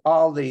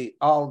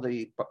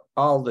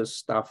the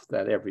stuff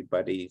that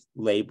everybody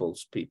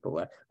labels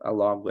people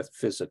along with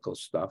physical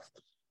stuff.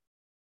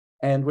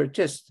 And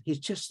he's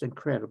just an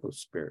incredible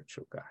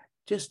spiritual guy,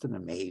 just an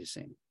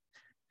amazing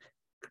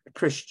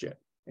Christian.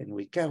 And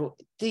we go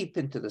deep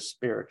into the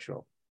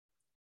spiritual.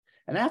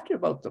 And after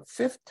about the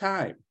 5th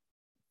time,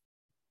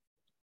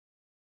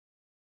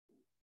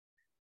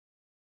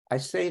 I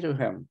say to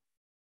him,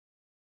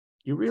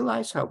 you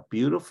realize how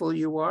beautiful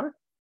you are?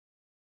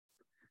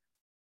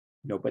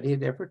 Nobody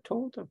had ever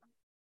told him.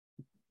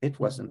 It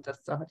wasn't the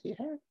thought he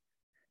had.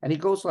 And he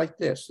goes like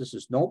this. This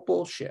is no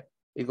bullshit.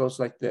 He goes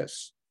like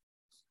this.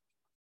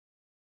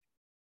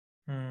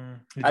 I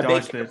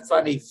make a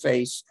funny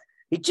face.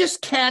 He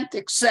just can't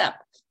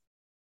accept.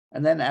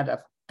 And then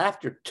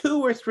after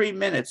 2 or 3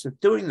 minutes of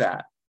doing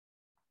that,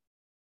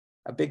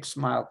 a big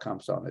smile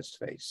comes on his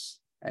face.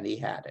 And he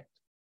had it.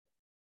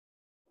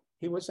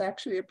 He was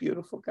actually a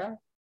beautiful guy.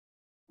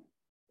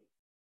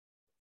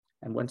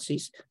 And once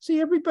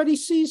everybody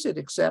sees it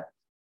except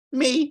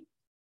me.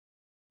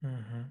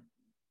 Mm-hmm.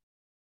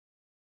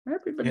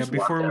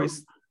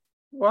 Everybody's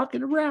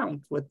walking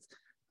around with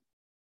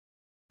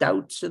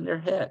doubts in their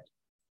head.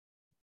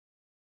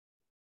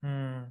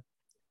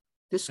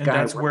 This guy. And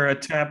that's where a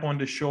tap on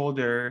the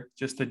shoulder,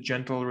 just a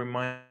gentle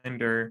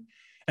reminder.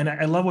 And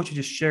I love what you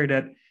just shared,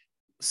 that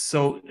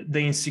so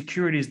the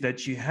insecurities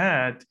that you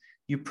had,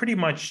 you pretty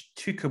much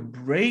took a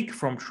break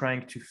from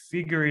trying to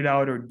figure it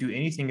out or do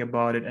anything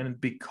about it. And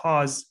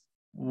because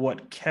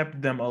what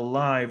kept them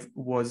alive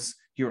was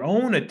your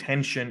own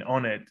attention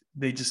on it,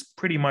 they just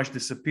pretty much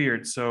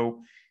disappeared.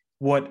 So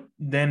what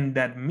then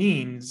that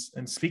means,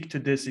 and speak to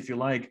this if you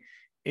like,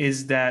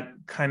 is that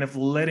kind of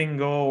letting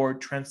go or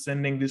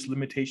transcending these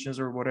limitations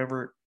or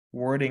whatever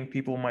wording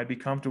people might be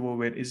comfortable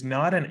with is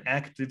not an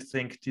active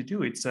thing to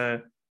do. It's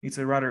a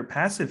rather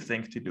passive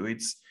thing to do.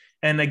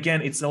 And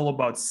again, it's all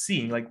about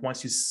seeing. Like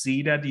once you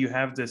see that you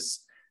have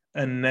this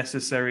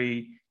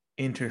unnecessary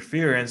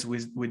interference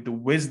with the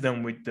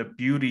wisdom, with the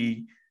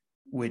beauty,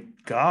 with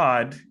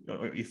God,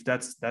 if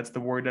that's the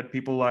word that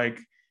people like,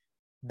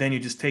 then you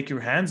just take your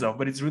hands off.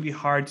 But it's really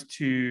hard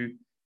to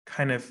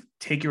kind of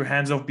take your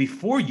hands off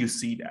before you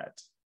see that.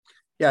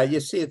 Yeah, you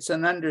see, it's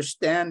an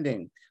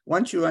understanding.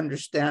 Once you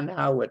understand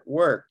how it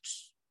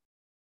works,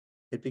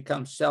 it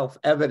becomes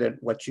self-evident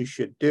what you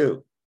should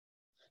do.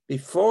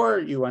 before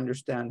you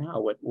understand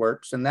how it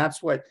works. And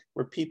that's where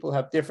people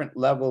have different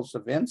levels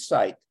of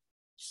insight.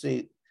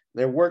 See,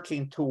 they're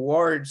working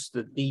towards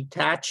the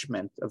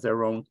detachment of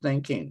their own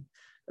thinking,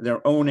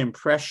 their own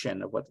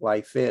impression of what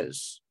life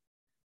is.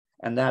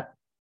 And that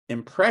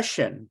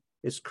impression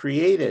is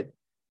created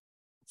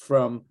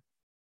from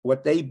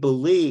what they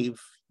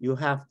believe you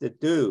have to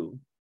do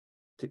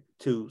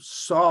to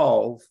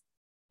solve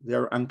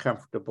their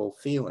uncomfortable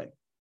feeling,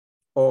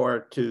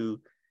 or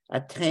to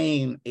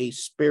attain a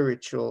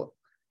spiritual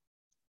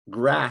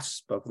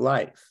grasp of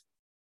life.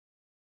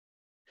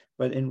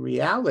 But in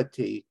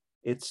reality,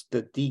 it's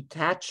the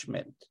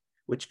detachment,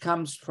 which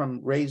comes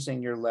from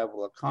raising your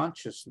level of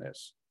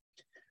consciousness.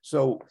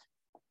 So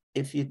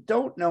if you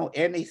don't know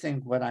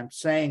anything what I'm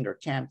saying or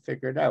can't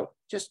figure it out,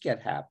 just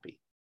get happy.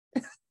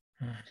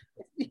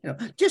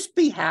 Just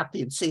be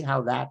happy and see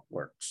how that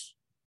works.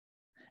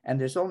 And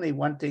there's only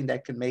one thing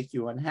that can make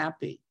you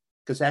unhappy,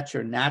 because that's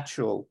your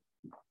natural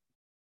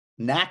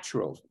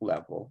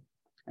level,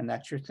 and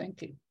that's your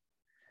thinking.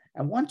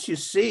 And once you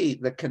see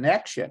the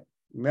connection,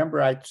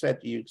 remember I said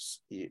you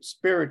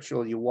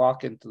spiritual, you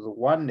walk into the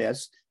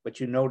oneness, but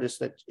you notice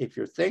that if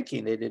you're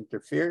thinking, it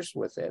interferes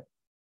with it,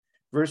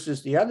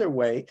 versus the other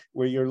way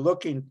where you're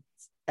looking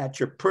at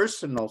your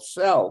personal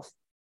self,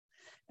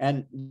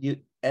 and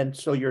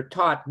so you're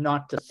taught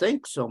not to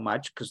think so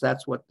much, because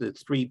that's what the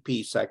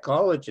 3P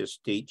psychologists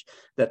teach,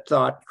 that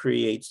thought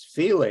creates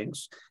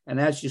feelings.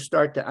 And as you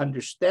start to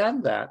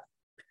understand that,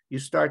 you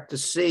start to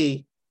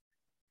see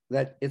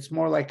that it's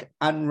more like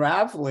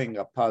unraveling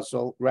a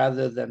puzzle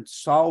rather than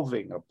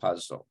solving a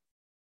puzzle.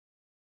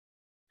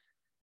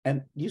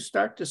 And you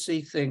start to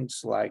see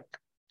things like,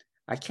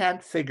 I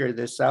can't figure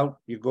this out.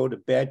 You go to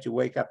bed, you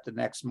wake up the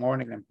next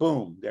morning, and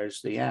boom,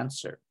 there's the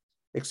answer.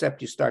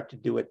 Except you start to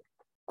do it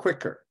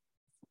quicker.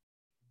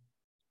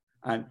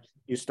 And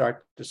you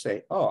start to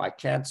say, oh, I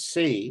can't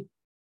see,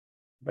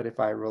 but if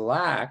I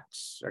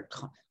relax, or,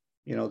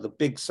 the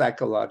big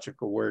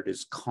psychological word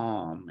is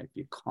calm. If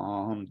you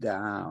calm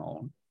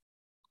down,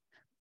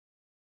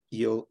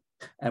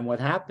 and what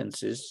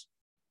happens is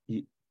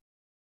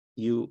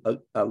you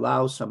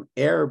allow some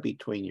air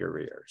between your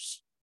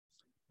ears.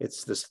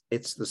 It's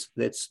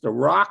the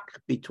rock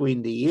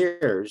between the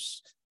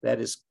ears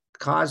that is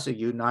causing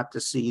you not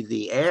to see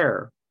the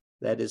air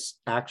that is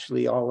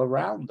actually all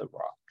around the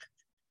rock.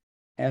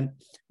 And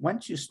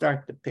once you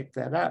start to pick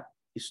that up,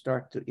 you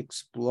start to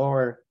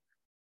explore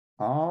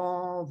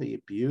all the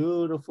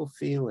beautiful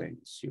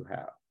feelings you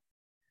have.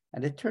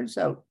 And it turns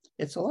out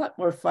it's a lot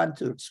more fun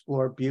to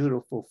explore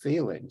beautiful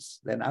feelings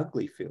than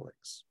ugly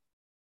feelings.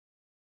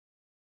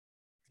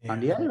 Yeah.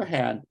 On the other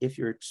hand, if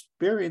you're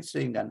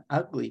experiencing an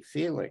ugly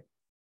feeling,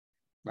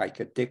 like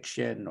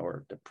addiction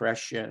or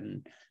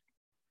depression,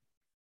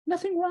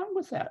 nothing wrong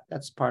with that.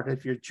 That's part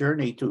of your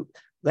journey to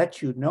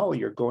let you know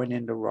you're going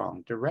in the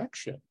wrong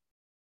direction.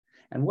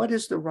 And what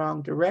is the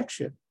wrong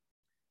direction?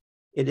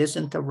 It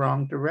isn't the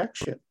wrong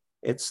direction.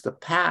 It's the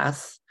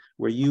path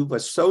where you've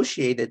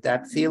associated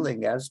that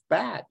feeling as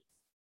bad.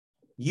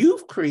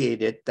 You've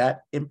created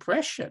that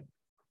impression.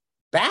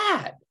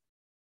 Bad.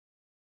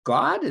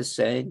 God is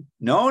saying,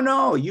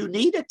 no, you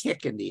need a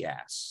kick in the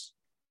ass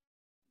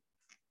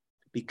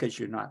because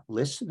you're not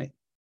listening.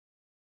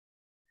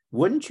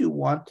 Wouldn't you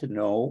want to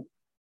know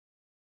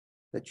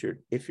that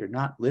if you're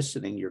not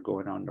listening, you're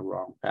going on the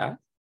wrong path?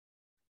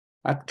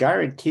 I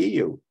guarantee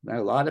you that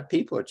a lot of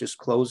people are just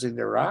closing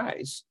their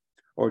eyes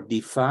or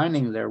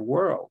defining their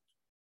world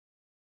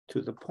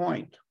to the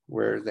point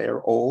where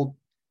they're old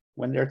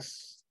when they're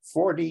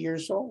 40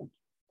 years old.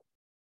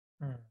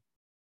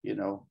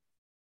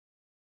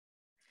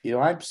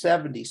 I'm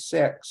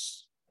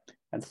 76,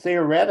 and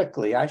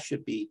theoretically I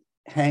should be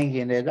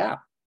hanging it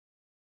up,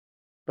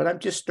 but I'm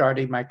just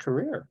starting my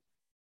career.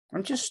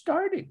 I'm just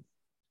starting.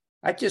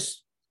 I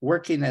just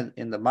working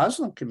in the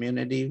Muslim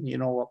community,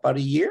 about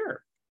a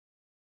year.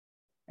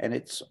 And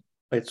it's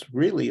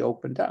really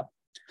opened up.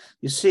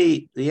 You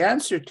see, the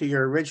answer to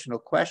your original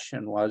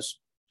question was,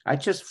 I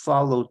just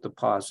followed the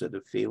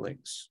positive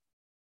feelings.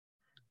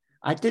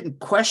 I didn't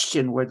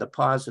question where the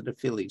positive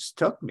feelings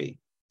took me.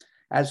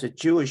 As a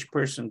Jewish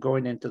person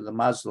going into the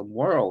Muslim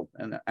world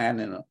and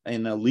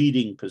in a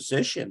leading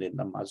position in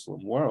the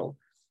Muslim world,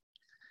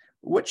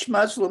 which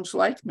Muslims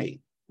like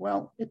me?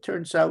 Well, it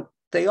turns out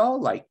they all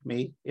like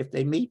me if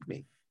they meet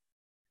me,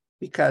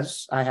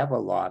 because I have a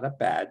lot of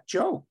bad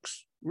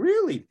jokes.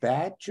 Really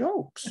bad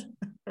jokes,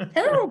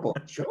 terrible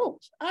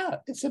jokes.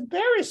 It's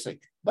embarrassing,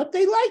 but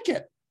they like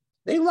it.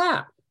 They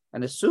laugh.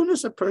 And as soon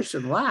as a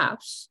person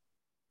laughs,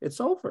 it's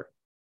over.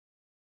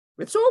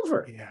 It's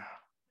over. Yeah.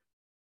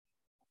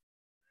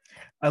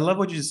 I love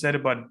what you said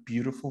about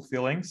beautiful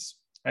feelings.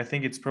 I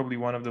think it's probably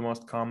one of the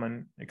most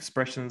common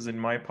expressions in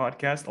my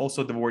podcast.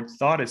 Also, the word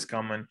thought is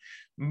common,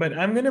 but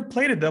I'm going to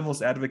play the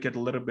devil's advocate a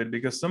little bit,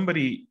 because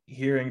somebody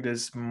hearing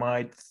this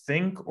might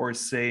think or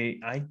say,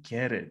 I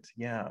get it.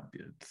 Yeah,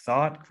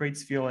 thought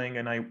creates feeling,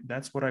 and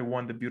that's what I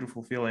want, the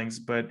beautiful feelings.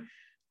 But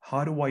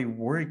how do I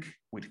work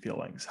with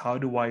feelings? How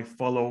do I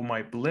follow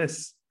my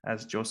bliss,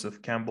 as Joseph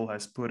Campbell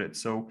has put it?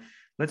 So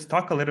let's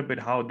talk a little bit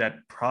how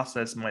that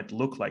process might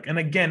look like. And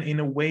again, in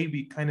a way,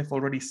 we kind of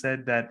already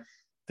said that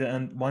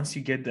once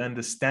you get the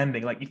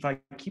understanding, like if I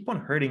keep on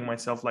hurting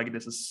myself like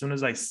this, as soon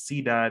as I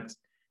see that,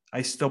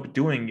 I stop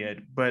doing it.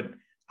 But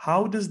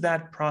how does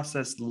that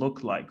process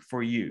look like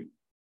for you?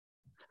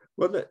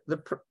 Well,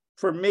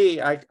 for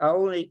me, I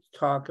only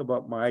talk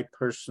about my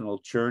personal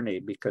journey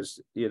because,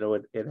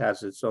 it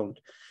has its own,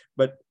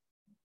 but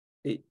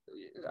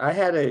I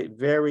had a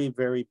very,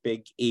 very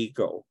big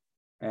ego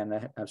and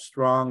a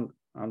strong,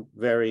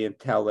 very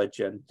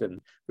intelligent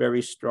and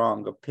very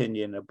strong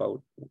opinion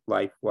about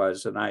life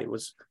was. And I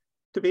was,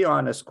 to be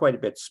honest, quite a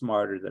bit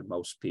smarter than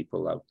most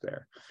people out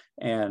there.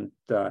 And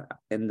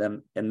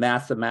in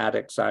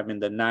mathematics, I'm in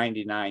the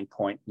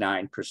 99.9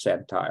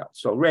 percentile.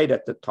 So right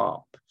at the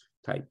top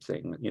type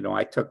thing.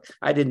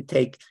 I didn't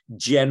take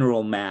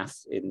general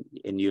math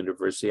in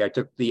university. I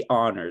took the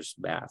honors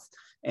math.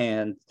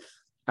 And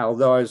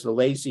although I was the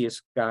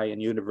laziest guy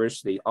in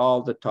university,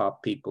 all the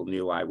top people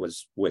knew I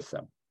was with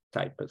them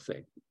type of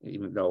thing,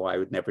 even though I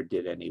never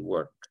did any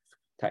work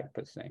type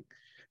of thing.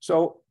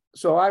 So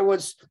I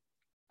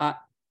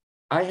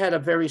had a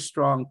very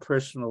strong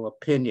personal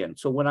opinion.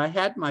 So when I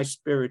had my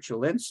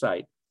spiritual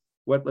insight,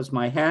 what was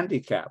my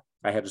handicap?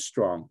 I had a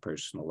strong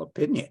personal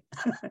opinion.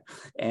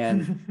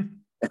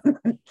 And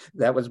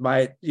that was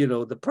my,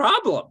 the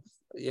problem,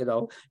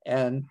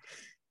 and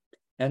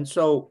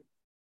so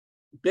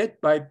bit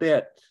by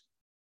bit,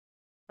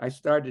 I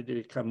started to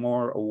become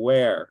more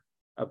aware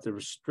of the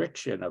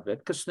restriction of it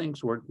because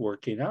things weren't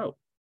working out.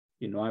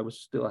 I was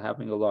still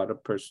having a lot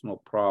of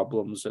personal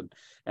problems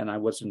and I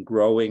wasn't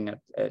growing and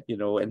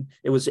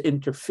it was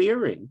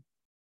interfering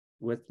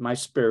with my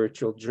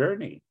spiritual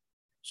journey.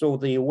 So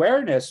the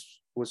awareness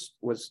was,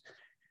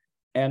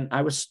 and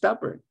I was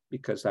stubborn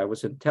because I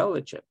was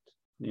intelligent,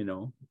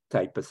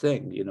 type of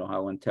thing,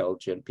 how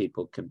intelligent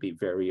people can be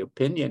very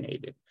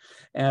opinionated.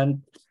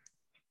 And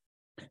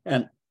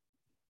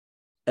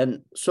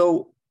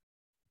so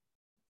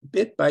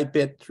bit by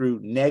bit through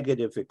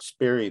negative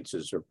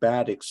experiences or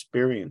bad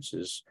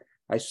experiences,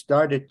 I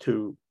started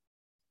to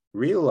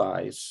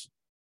realize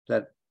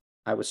that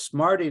I was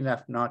smart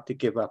enough not to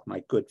give up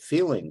my good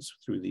feelings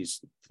through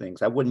these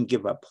things. I wouldn't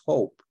give up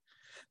hope,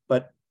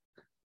 but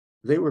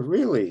they were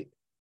really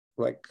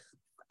like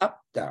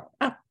up, down,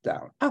 up,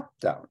 down, up,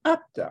 down,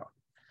 up, down.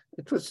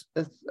 It was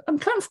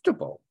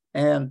uncomfortable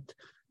and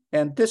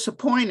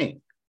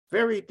disappointing,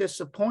 very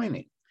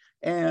disappointing.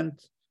 And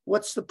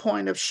what's the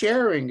point of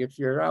sharing if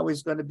you're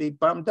always going to be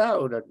bummed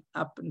out and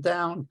up and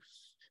down?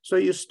 So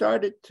you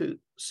started to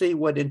see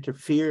what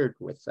interfered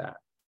with that.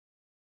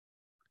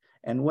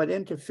 And what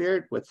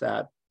interfered with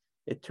that,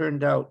 it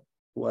turned out,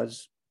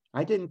 was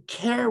I didn't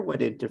care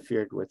what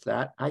interfered with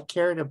that. I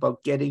cared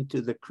about getting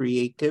to the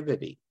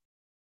creativity,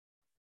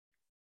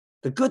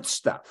 the good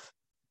stuff,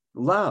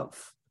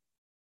 love.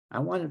 I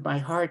wanted my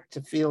heart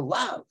to feel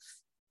love.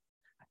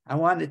 I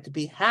wanted to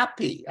be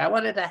happy.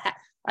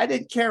 I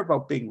didn't care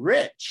about being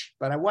rich,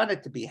 but I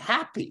wanted to be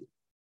happy.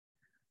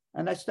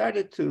 And I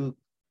started to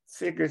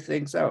figure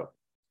things out.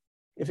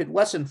 If it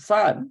wasn't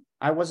fun,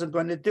 I wasn't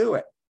going to do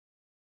it.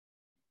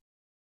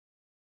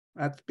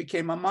 That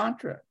became a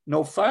mantra.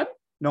 No fun,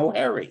 no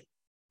Harry.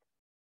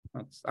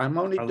 I'm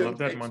only I doing love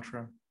that things.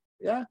 mantra.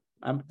 Yeah,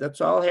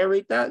 that's all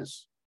Harry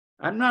does.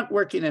 I'm not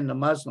working in the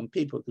Muslim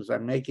people because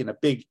I'm making a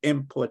big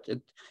input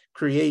and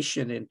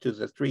creation into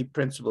the three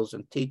principles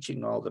and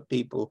teaching all the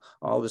people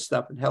all the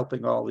stuff and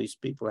helping all these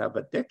people have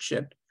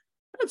addiction.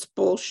 That's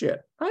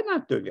bullshit. I'm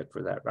not doing it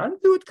for that. I'm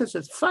doing it because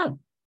it's fun.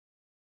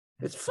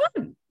 It's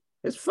fun.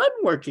 It's fun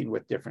working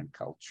with different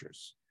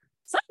cultures.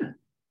 Fun.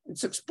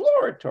 It's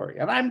exploratory.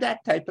 And I'm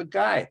that type of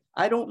guy.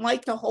 I don't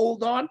like to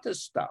hold on to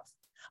stuff.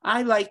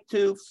 I like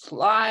to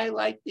fly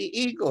like the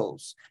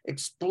eagles,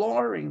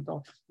 exploring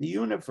the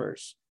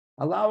universe,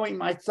 allowing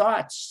my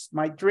thoughts,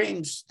 my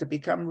dreams to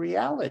become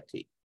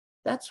reality.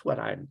 That's what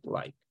I'm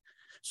like.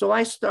 So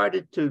I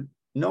started to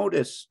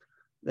notice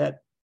that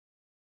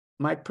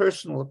my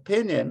personal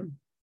opinion,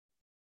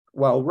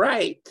 while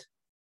right,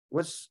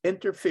 was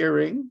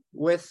interfering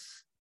with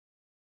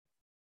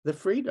the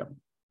freedom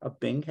of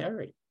being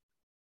Harry.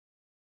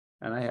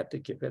 And I had to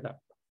give it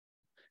up.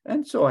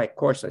 And so, of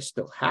course, I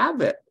still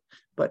have it,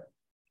 but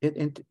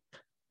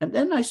and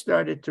then I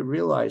started to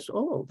realize,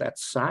 oh, that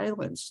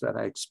silence that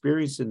I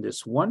experienced in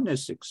this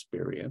oneness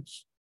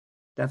experience,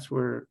 that's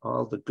where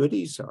all the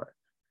goodies are.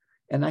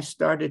 And I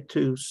started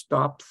to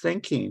stop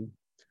thinking.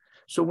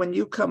 So when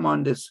you come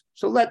on this,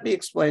 so let me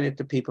explain it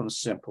to people in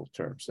simple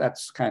terms.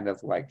 That's kind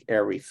of like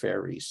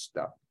airy-fairy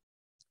stuff.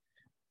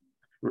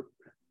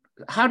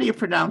 How do you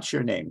pronounce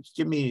your name?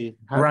 Give me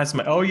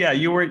Razmik. Oh yeah,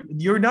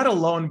 you're not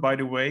alone, by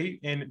the way,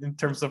 in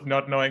terms of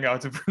not knowing how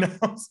to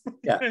pronounce.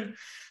 Yeah.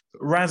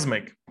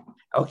 Razmik.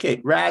 Okay,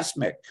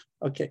 Razmik.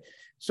 Okay.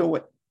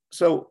 So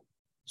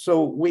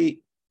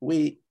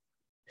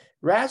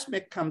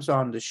Razmik comes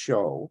on the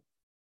show.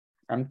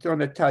 I'm going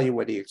to tell you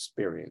what he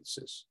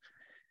experiences.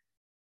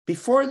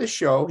 Before the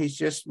show, he's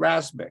just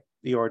Razmik,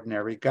 the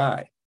ordinary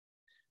guy.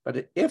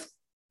 But if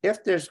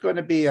there's going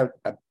to be a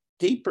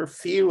deeper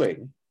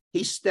feeling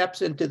he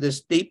steps into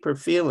this deeper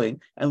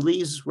feeling and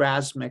leaves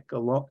Razmik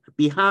alone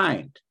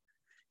behind,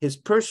 his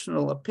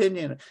personal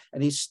opinion,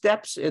 and he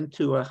steps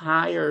into a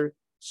higher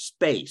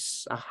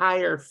space, a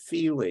higher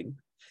feeling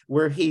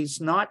where he's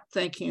not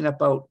thinking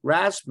about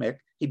Razmik.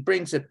 He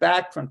brings it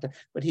back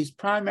but he's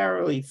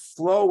primarily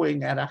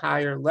flowing at a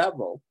higher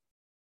level.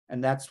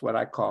 And that's what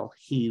I call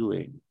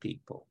healing,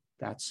 people.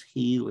 That's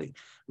healing.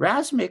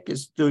 Razmik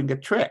is doing a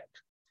trick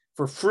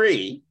for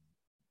free.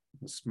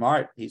 He's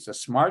smart. He's a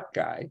smart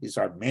guy. He's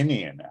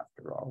Armenian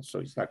after all.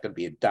 So he's not going to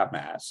be a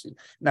dumbass. He's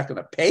not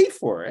going to pay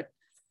for it.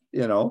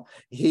 You know,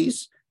 he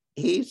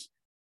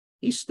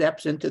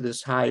steps into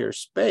this higher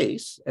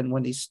space. And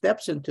when he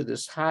steps into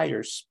this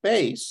higher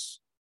space,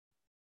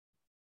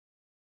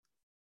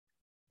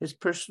 his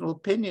personal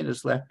opinion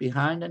is left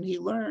behind and he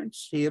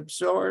learns, he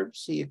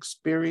absorbs, he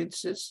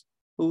experiences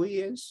who he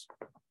is.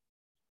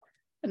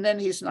 And then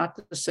he's not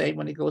the same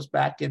when he goes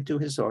back into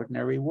his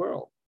ordinary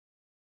world.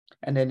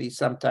 And then he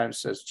sometimes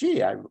says,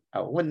 gee, I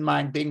wouldn't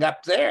mind being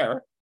up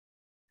there.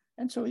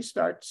 And so he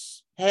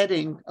starts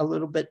heading a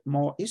little bit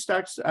more. He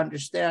starts to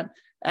understand,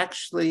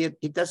 actually,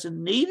 it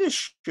doesn't need a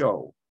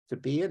show to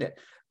be in it,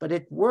 but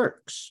it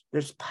works.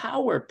 There's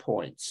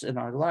PowerPoints in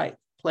our life,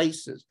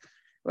 places.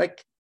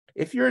 Like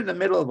if you're in the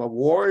middle of a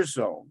war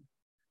zone,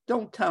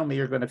 don't tell me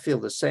you're going to feel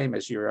the same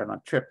as you're on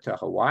a trip to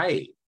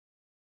Hawaii.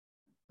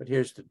 But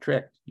here's the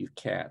trick, you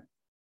can.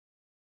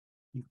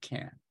 You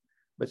can.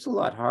 But it's a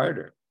lot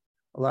harder.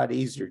 A lot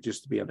easier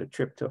just to be on a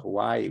trip to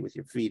Hawaii with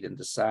your feet in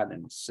the sun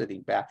and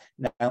sitting back,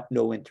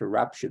 no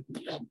interruption,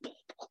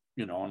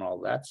 you know, and all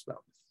that stuff.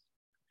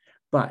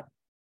 But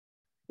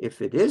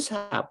if it is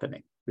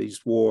happening,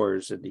 these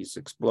wars and these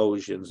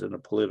explosions and the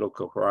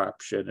political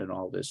corruption and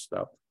all this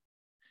stuff,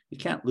 you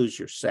can't lose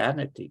your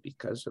sanity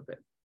because of it.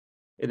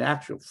 In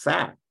actual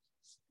fact,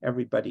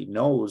 everybody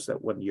knows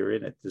that when you're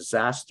in a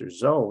disaster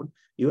zone,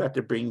 you have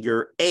to bring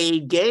your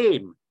A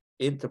game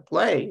into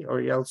play, or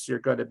else you're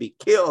going to be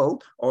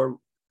killed or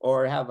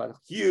have a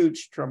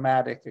huge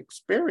traumatic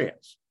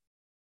experience.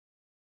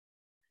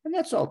 And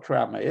that's all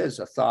trauma is,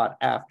 a thought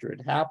after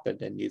it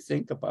happened and you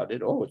think about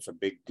it, oh, it's a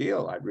big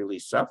deal, I really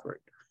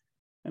suffered.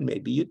 And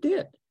maybe you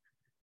did.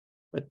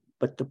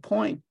 But the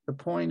point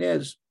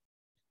is,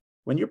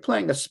 when you're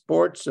playing a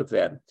sports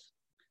event,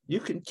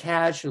 you can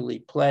casually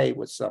play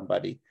with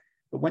somebody,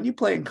 but when you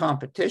play in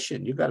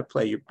competition, you got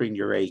to bring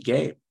your A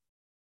game.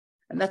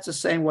 And that's the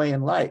same way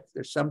in life.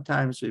 There's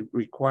sometimes it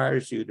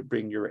requires you to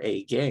bring your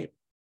A game.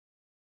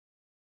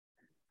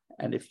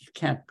 And if you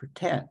can't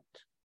pretend,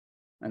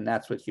 and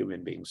that's what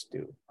human beings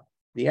do.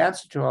 The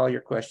answer to all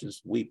your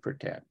questions, we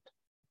pretend.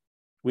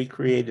 We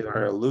created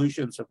our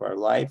illusions of our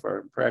life, our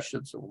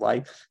impressions of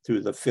life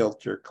through the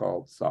filter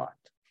called thought,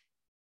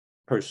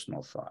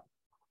 personal thought.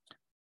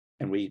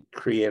 And we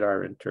create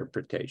our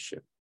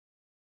interpretation.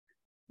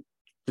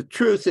 The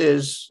truth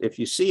is, if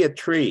you see a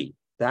tree,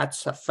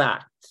 that's a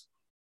fact.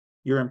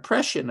 Your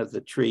impression of the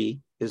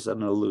tree is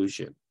an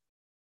illusion.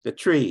 The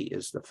tree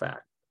is the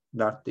fact,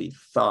 not the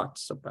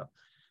thoughts about.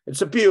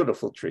 It's a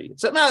beautiful tree.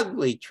 It's an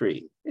ugly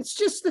tree. It's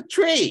just a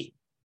tree.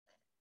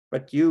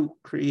 But you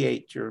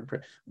create your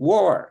impression.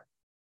 War.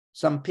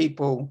 Some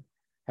people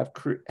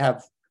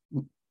have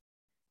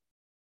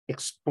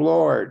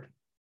explored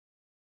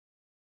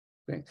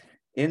things.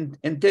 In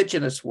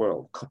indigenous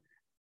world,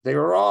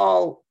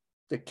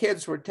 the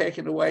kids were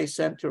taken away,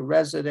 sent to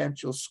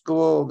residential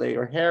school.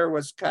 Their hair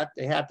was cut.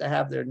 They had to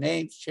have their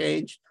names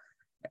changed,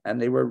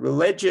 and they were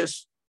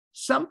religious.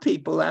 Some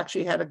people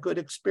actually had a good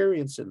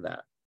experience in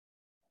that.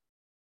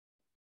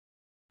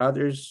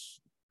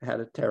 Others had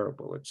a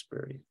terrible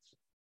experience.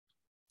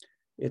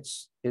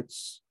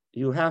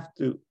 You have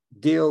to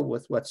deal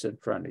with what's in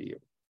front of you.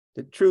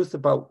 The truth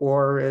about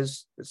war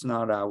is it's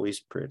not always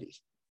pretty.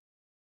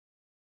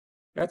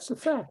 That's the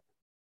fact.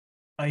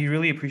 I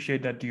really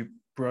appreciate that you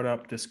brought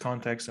up this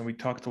context, and we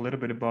talked a little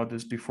bit about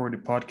this before the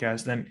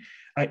podcast. And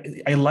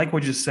I like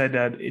what you said,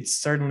 that it's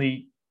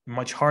certainly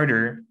much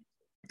harder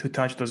to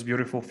touch those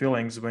beautiful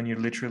feelings when you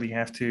literally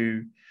have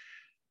to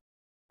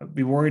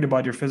be worried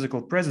about your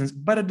physical presence.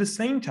 But at the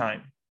same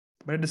time,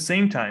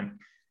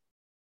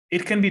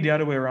 it can be the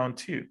other way around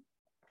too.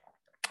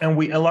 And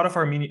a lot of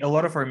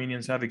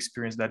Armenians have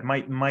experienced that.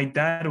 My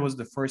dad was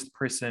the first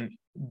person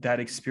that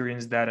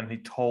experienced that, and he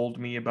told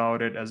me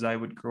about it as I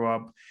would grow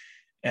up.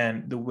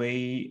 And the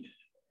way,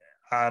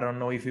 I don't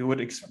know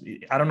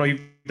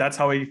if that's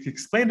how he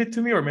explained it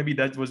to me, or maybe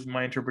that was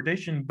my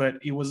interpretation, but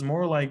it was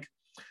more like,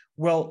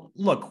 well,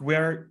 look,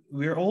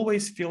 we're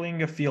always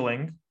feeling a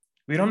feeling.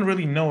 We don't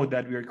really know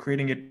that we're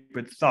creating it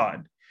with thought.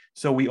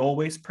 So we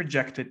always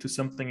project it to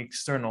something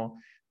external.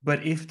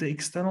 But if the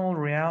external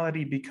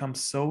reality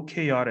becomes so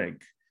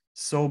chaotic,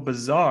 so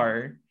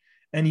bizarre,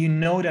 and you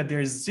know that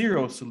there's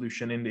zero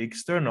solution in the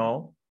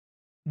external,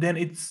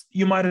 then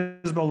you might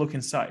as well look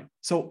inside.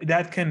 So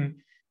that can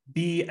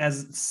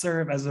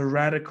serve as a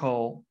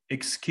radical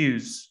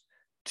excuse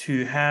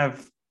to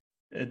have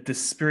this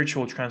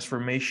spiritual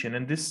transformation.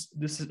 And this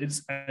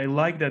is I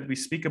like that we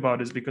speak about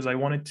this, because I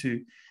wanted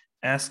to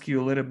ask you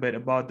a little bit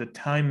about the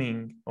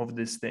timing of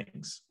these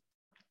things.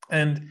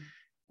 And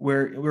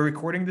we're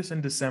recording this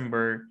in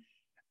December.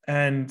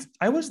 And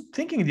I was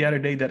thinking the other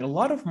day that a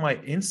lot of my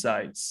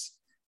insights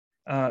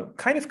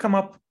kind of come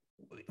up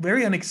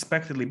very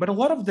unexpectedly, but a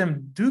lot of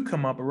them do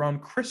come up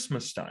around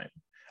Christmas time.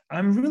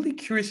 I'm really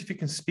curious if you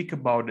can speak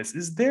about this.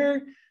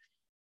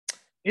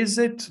 Is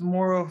it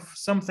more of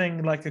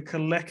something like a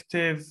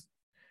collective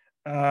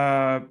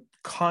uh,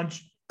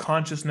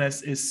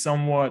 consciousness is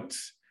somewhat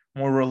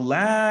more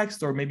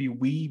relaxed, or maybe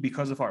we,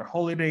 because of our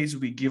holidays,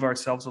 we give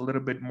ourselves a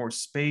little bit more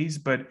space?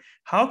 But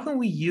how can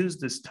we use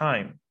this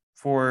time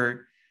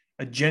for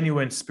a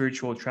genuine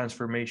spiritual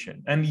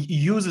transformation? And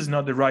use is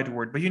not the right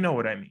word, but you know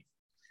what I mean.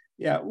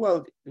 Yeah,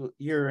 well,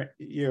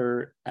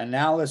 your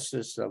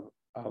analysis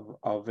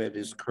of it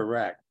is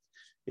correct,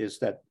 is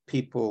that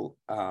people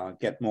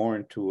get more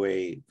into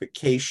a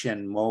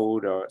vacation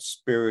mode or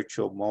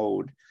spiritual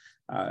mode.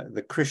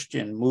 The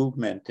Christian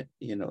movement,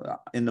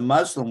 in the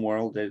Muslim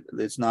world,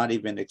 it's not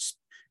even,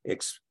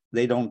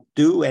 they don't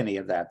do any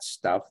of that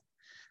stuff.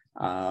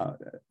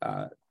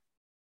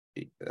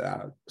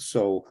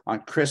 So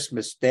on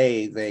Christmas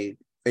Day,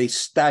 they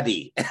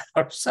study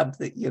or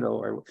something,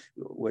 or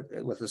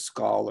with a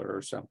scholar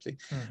or something.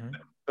 Mm-hmm.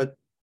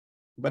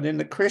 But in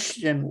the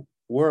Christian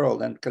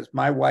world, and because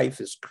my wife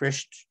is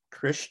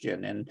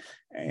Christian,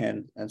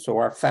 and so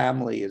our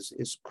family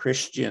is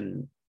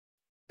Christian.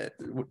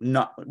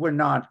 We're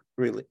not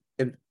really.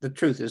 And the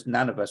truth is,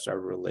 none of us are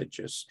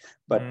religious,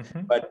 but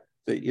mm-hmm. but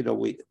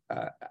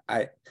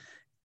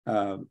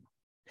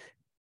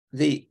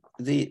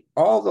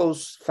all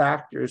those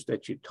factors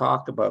that you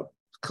talk about,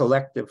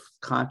 collective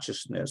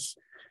consciousness,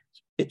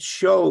 it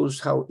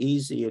shows how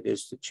easy it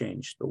is to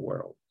change the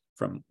world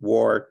from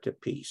war to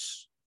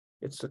peace.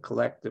 It's the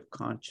collective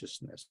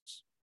consciousness.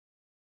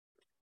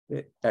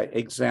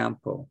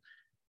 Example,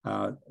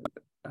 a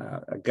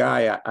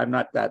guy, I'm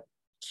not that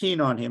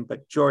keen on him,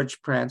 but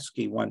George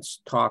Pransky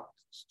once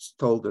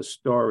told a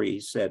story.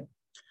 He said,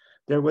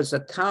 there was a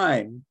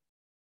time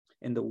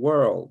in the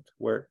world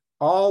where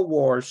all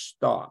wars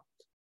stopped.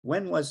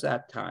 When was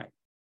that time?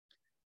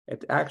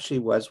 It actually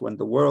was when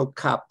the World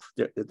Cup,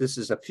 this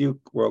is a few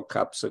World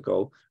Cups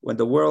ago, when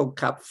the World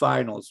Cup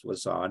finals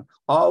was on,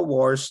 all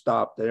wars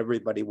stopped and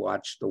everybody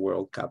watched the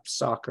World Cup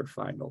soccer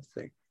final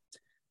thing.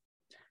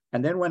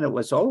 And then when it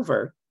was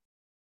over,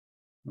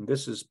 and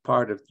this is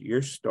part of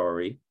your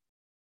story,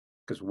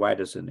 because why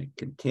doesn't it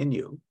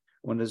continue?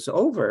 When it's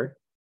over,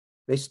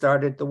 they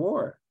started the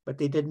war, but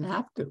they didn't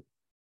have to.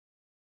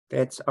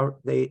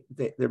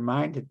 Their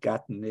mind had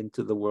gotten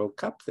into the World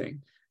Cup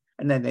thing.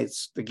 And then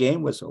the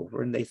game was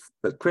over, and the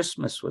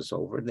Christmas was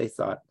over, and they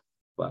thought,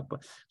 well,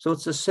 so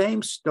it's the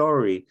same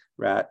story,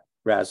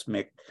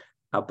 Razmik,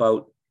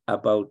 about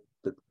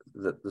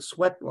the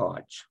sweat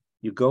lodge.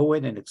 You go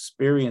in and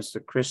experience the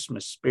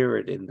Christmas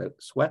spirit in the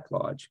sweat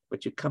lodge,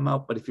 but you come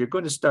out. But if you're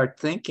going to start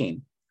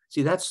thinking,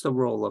 see, that's the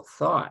role of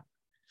thought.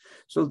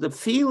 So the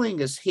feeling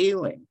is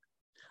healing.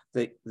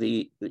 It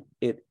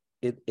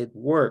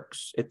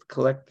works. It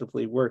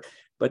collectively works,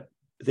 but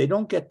they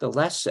don't get the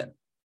lesson.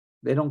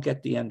 They don't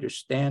get the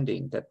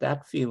understanding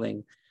that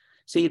feeling.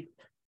 See,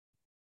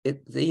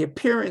 the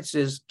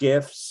appearances,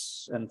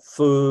 gifts and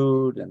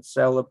food and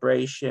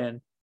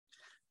celebration.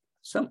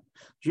 Do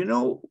you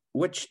know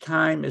which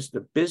time is the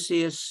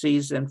busiest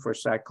season for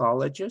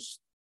psychologists?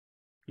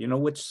 You know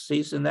which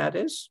season that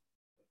is?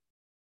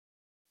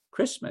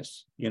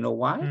 Christmas. You know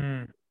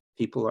why?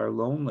 People are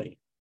lonely.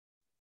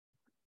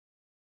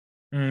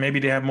 Maybe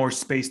they have more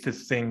space to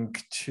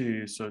think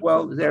too. So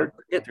well,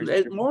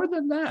 more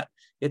than that.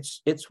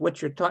 It's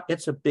what you're talking.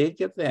 It's a big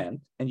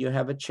event, and you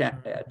have a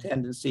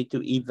tendency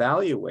to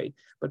evaluate.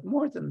 But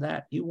more than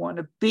that, you want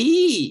to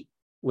be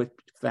with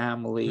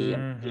family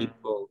and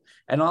people,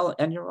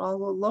 and you're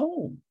all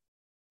alone.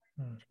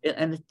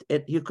 And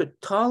you could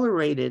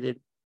tolerate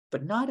it,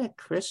 but not at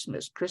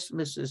Christmas.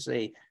 Christmas is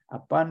a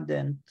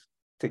abundant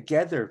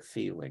together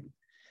feeling,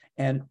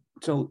 and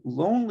so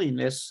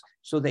loneliness.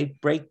 So they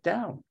break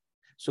down.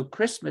 So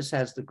Christmas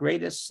has the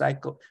greatest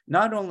cycle,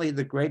 not only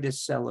the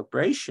greatest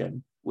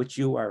celebration, which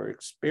you are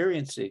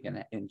experiencing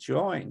and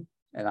enjoying,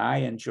 and I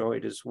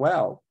enjoyed as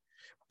well,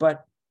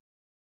 but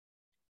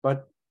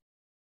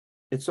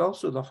it's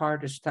also the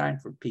hardest time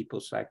for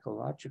people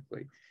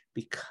psychologically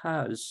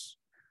because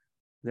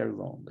they're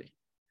lonely.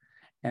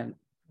 And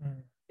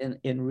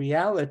in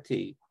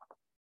reality,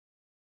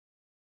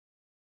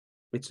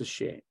 it's a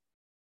shame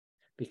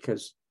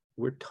because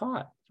we're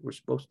taught we're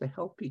supposed to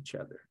help each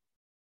other.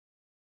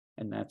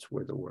 And that's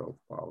where the world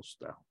falls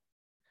down.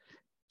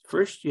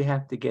 First, you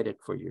have to get it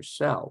for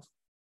yourself,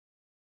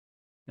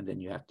 and then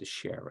you have to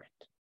share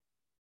it.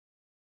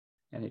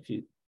 And if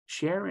you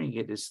sharing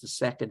it is the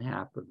second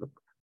half of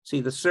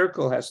the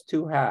circle has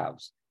two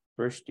halves.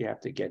 First, you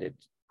have to get it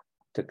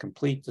to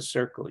complete the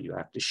circle. You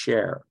have to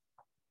share.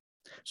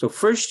 So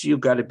first, you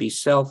got to be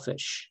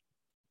selfish.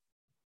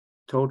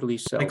 Totally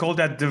selfish. I call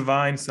that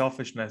divine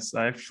selfishness.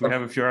 I actually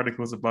have a few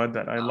articles about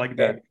that. I like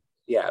that.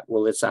 Yeah,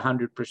 well, it's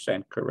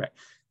 100% correct.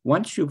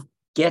 Once you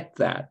get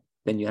that,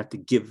 then you have to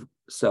give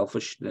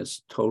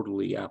selfishness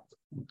totally up.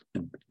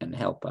 and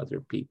help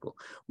other people.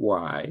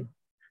 Why?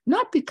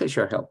 Not because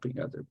you're helping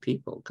other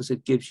people, because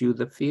it gives you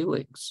the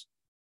feelings.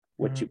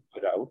 What you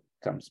put out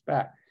comes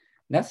back.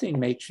 Nothing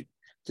makes you,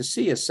 to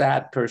see a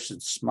sad person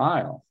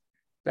smile,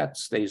 that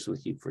stays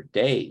with you for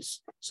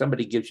days.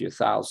 Somebody gives you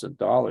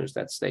 $1,000,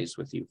 that stays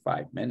with you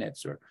 5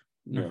 minutes, or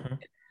you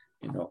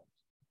know.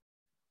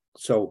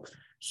 So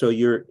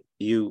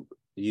you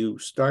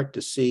start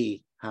to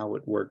see how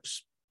it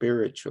works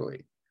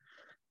spiritually.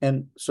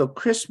 And so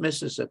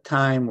Christmas is a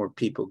time where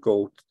people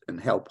go and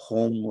help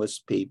homeless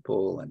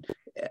people and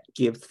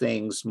give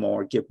things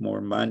more, give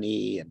more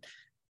money, and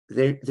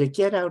they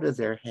get out of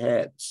their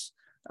heads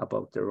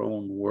about their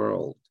own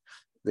world.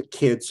 The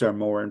kids are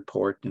more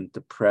important.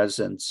 The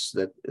presents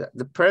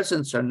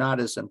are not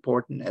as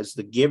important as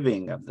the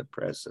giving of the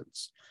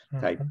presents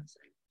type of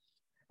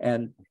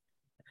thing.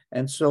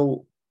 And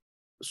so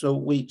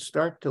we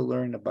start to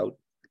learn about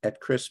at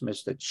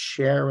Christmas that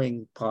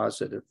sharing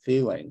positive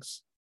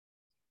feelings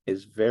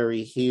is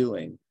very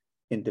healing,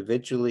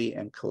 individually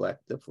and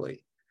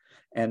collectively.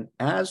 And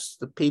as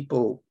the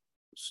people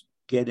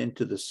get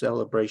into the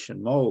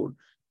celebration mode,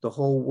 the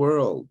whole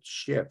world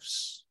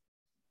shifts.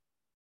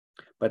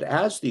 But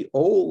as the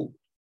old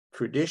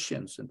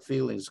traditions and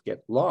feelings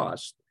get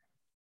lost,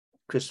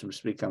 Christmas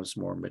becomes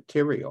more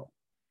material.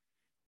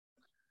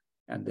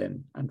 And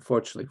then,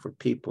 unfortunately for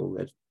people,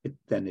 it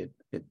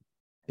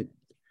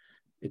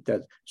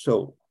does.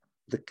 So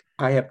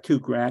I have 2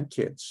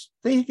 grandkids.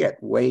 They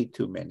get way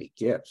too many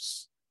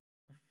gifts,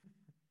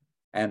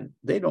 and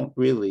they don't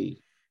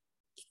really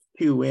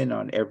cue in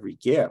on every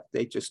gift.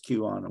 They just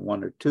cue on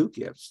 1 or 2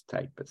 gifts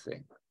type of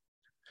thing.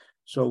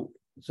 So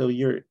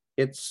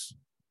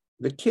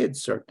the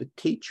kids are the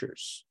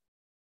teachers.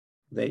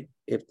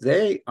 If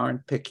they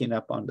aren't picking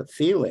up on the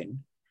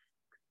feeling,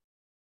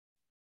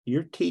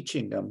 you're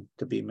teaching them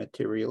to be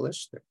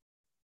materialistic.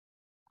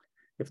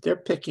 If they're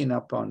picking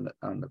up on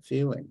the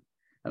feeling,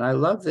 and I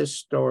love this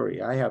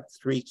story. I have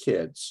 3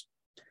 kids,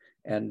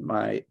 and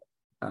my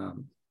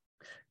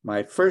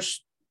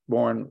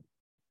firstborn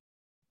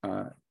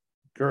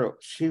girl,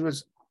 she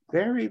was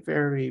very,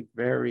 very,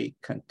 very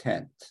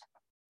content,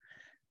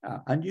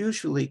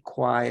 unusually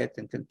quiet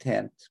and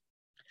content.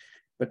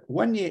 But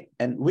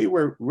we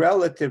were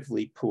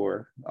relatively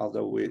poor,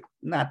 although we're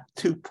not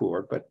too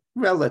poor, but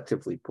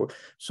relatively poor.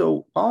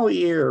 So all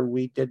year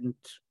we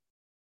didn't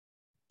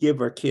give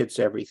our kids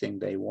everything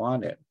they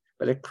wanted.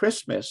 But at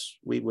Christmas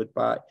we would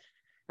buy,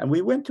 and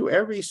we went to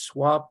every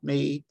swap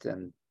meet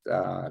and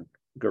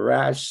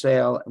garage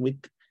sale, and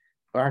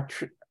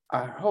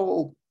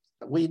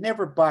we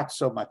never bought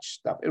so much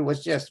stuff. It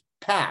was just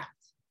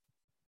packed.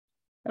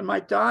 And my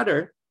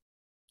daughter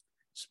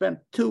spent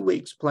 2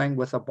 weeks playing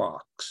with a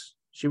box.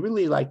 She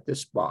really liked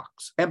this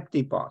box,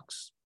 empty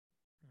box.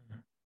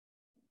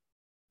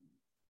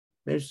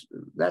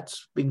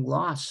 That's being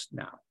lost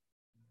now.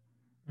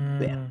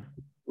 And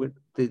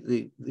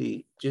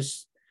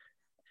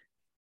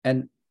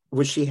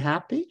was she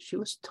happy? She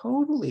was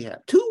totally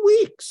happy. 2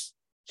 weeks.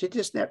 She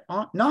just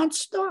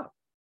nonstop.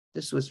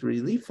 This was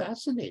really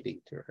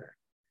fascinating to her.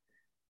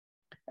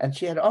 And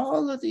she had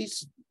all of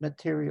these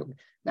material.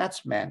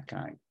 That's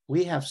mankind.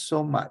 We have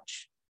so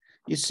much.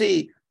 You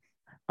see,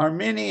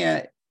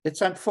 Armenia,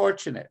 it's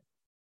unfortunate,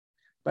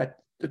 but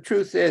the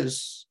truth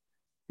is,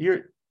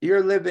 you're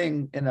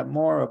living in a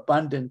more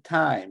abundant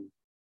time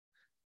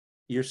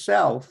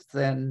yourself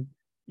than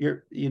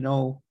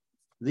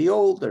the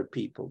older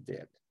people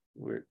did.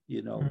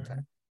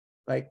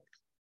 Like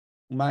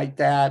my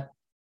dad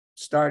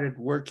started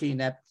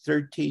working at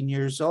 13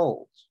 years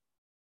old,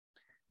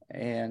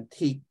 and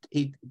he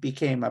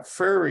became a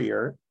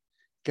furrier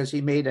because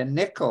he made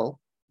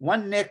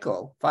one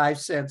nickel, 5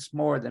 cents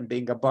more than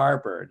being a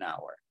barber an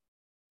hour.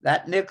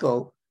 That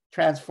nickel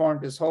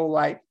transformed his whole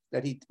life,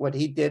 what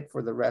he did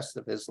for the rest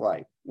of his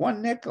life.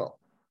 1 nickel.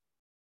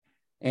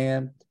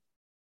 And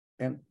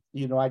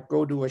I'd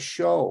go to a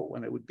show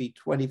and it would be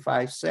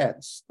 25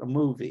 cents, a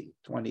movie,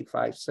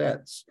 25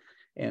 cents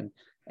and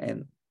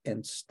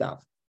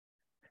stuff.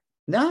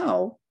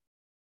 Now,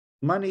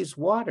 money's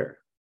water.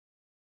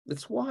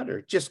 It's water.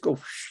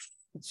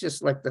 It's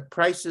just like the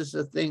prices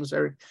of things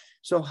are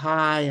so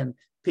high, and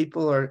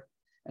people are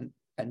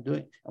and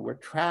we're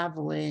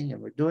traveling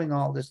and we're doing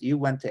all this. You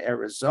went to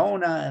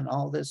Arizona and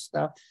all this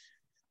stuff.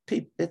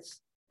 We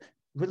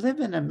live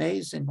in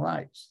amazing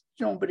lives.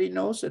 Nobody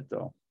knows it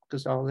though,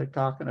 because all they're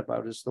talking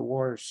about is the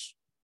wars.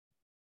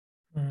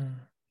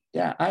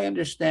 Yeah, I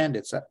understand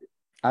it.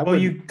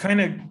 You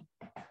kind of,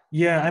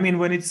 yeah, I mean,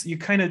 when you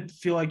kind of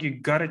feel like you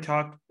got to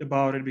talk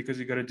about it because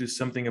you got to do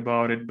something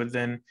about it. But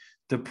then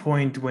the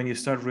point when you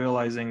start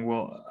realizing,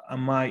 well,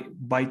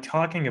 by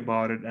talking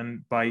about it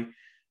and by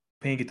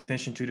paying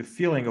attention to the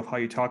feeling of how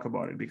you talk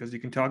about it, because you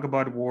can talk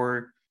about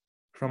war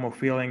from a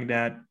feeling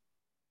that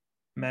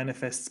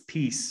manifests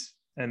peace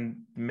and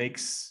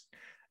makes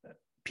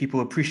people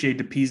appreciate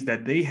the peace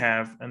that they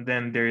have. And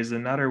then there is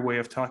another way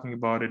of talking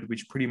about it,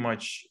 which pretty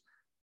much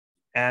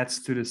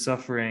adds to the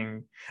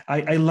suffering.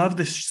 I love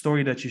this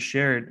story that you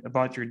shared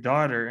about your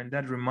daughter, and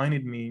that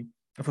reminded me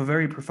of a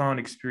very profound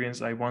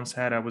experience I once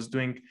had. I was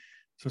doing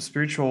some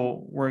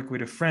spiritual work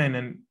with a friend,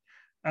 and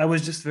I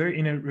was just very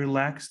in a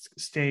relaxed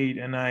state,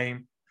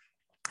 and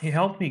he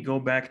helped me go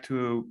back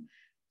to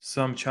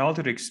some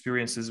childhood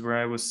experiences where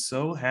I was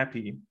so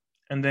happy.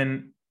 And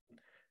then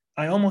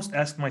I almost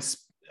asked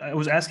I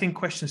was asking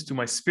questions to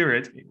my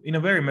spirit in a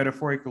very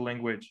metaphorical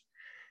language.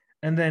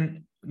 And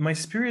then my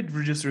spirit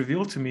just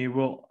revealed to me,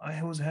 well,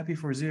 I was happy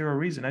for zero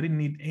reason. I didn't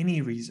need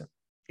any reason.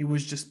 It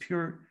was just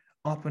pure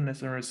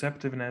openness and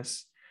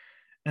receptiveness.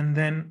 And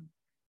then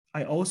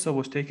I also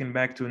was taken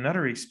back to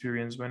another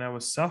experience when I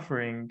was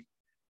suffering.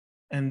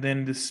 And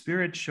then the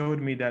spirit showed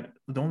me that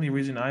the only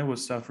reason I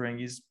was suffering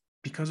is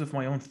because of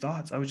my own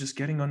thoughts. I was just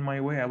getting on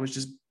my way. I was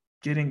just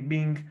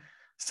being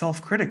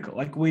self-critical.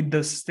 Like with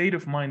the state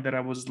of mind that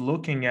I was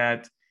looking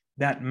at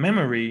that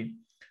memory,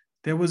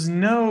 there was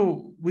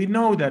we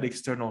know that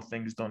external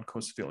things don't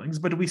cause feelings,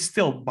 but we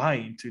still buy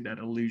into that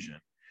illusion.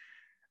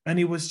 And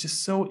it was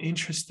just so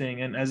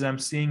interesting. And as I'm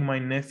seeing my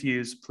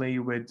nephews play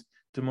with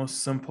the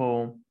most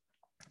simple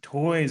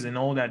toys and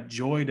all that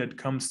joy that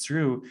comes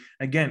through,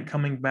 again,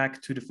 coming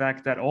back to the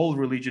fact that all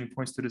religion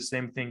points to the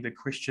same thing, the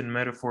Christian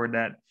metaphor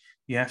that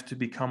you have to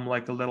become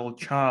like a little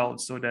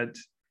child so that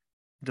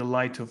the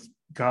light of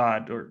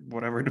God, or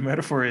whatever the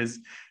metaphor is,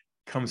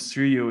 comes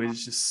through you,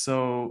 is just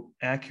so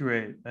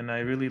accurate. And I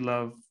really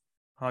love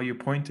how you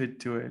pointed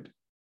to it.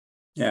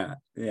 Yeah,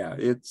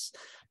 it's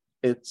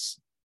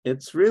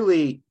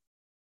really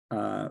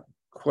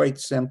quite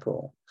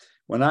simple.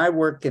 When I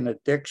work in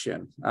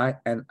addiction, I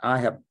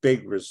have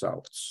big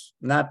results,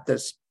 not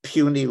this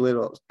puny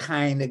little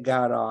kind of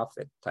got off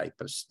it type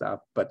of stuff,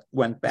 but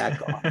went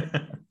back on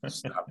it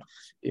stuff.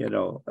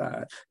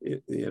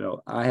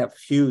 I have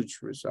huge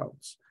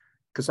results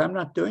because I'm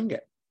not doing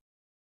it.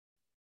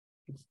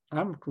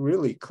 I'm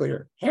really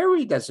clear.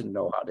 Harry doesn't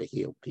know how to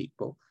heal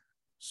people.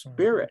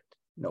 Spirit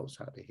knows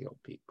how to heal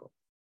people.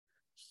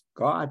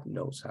 God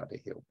knows how to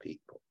heal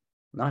people,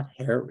 not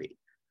Harry.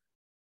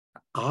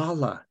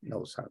 Allah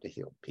knows how to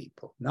heal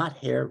people, not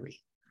Harry.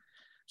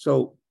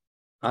 So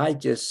I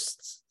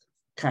just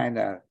kind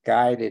of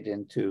guided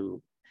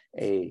into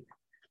a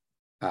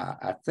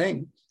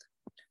thing.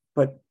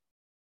 But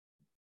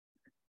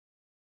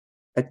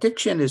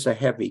addiction is a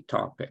heavy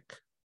topic.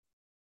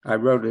 I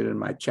wrote it in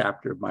my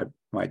chapter of my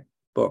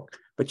book,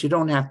 but you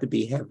don't have to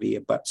be heavy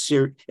about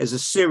as a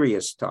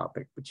serious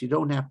topic, but you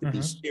don't have to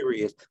be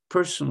serious,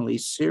 personally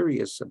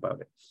serious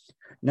about it.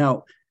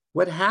 Now,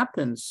 what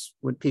happens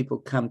when people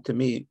come to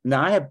me?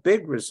 Now, I have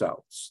big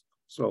results,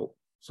 so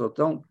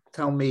don't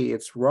tell me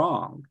it's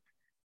wrong.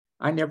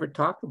 I never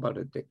talk about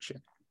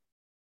addiction.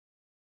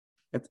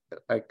 It's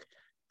like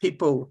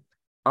people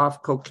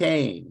off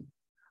cocaine,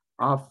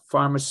 off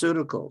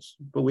pharmaceuticals,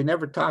 but we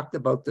never talked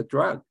about the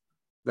drug,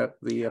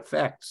 the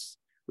effects.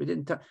 We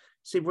didn't talk.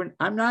 See,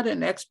 I'm not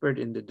an expert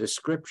in the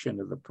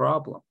description of the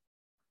problem.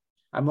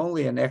 I'm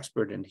only an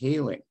expert in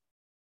healing.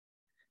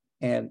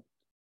 And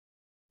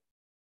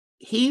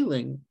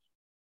healing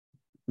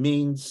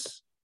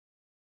means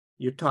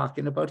you're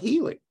talking about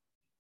healing.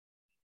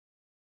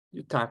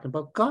 You're talking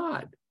about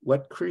God,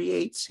 what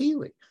creates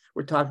healing.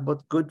 We're talking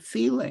about good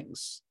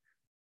feelings.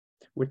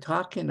 We're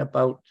talking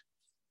about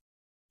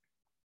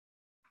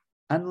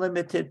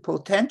unlimited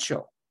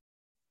potential.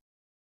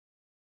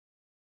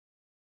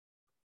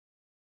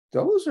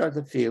 Those are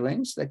the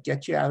feelings that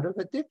get you out of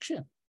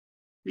addiction.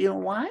 You know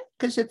why?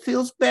 Because it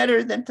feels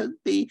better than to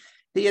be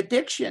the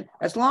addiction.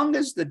 As long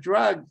as the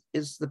drug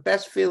is the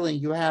best feeling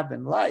you have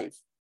in life,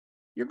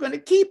 you're going to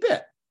keep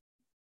it.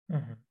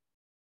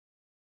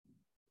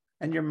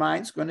 And your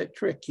mind's going to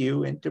trick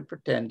you into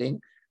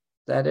pretending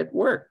that it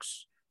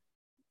works.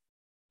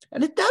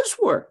 And it does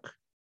work.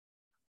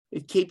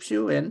 It keeps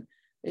you in,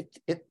 it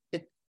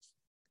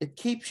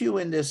keeps you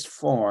in this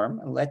form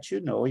and lets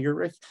you know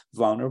you're a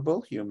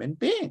vulnerable human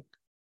being.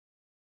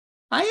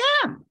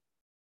 I am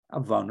a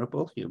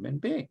vulnerable human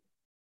being.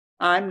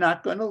 I'm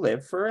not going to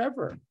live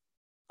forever.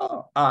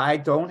 Oh, I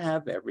don't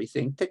have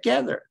everything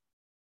together.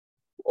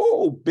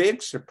 Oh,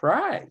 big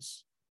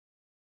surprise.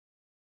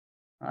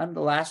 I'm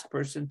the last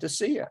person to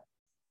see it.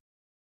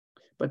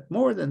 But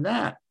more than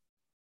that,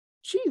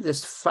 gee,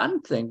 this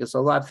fun thing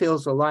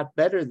feels a lot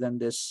better than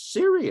this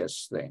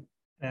serious thing.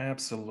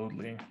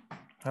 Absolutely.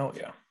 Hell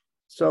yeah.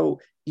 So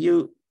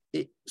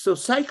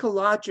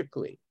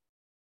psychologically,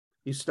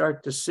 you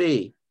start to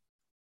see,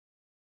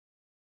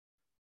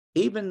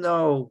 even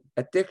though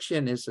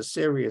addiction is a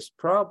serious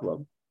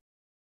problem,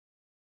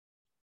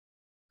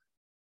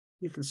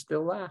 you can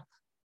still laugh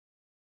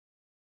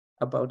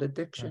about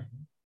addiction.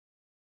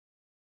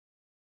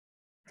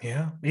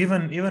 Yeah,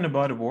 even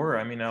about a war.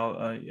 I mean,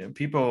 I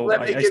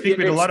speak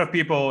with a lot of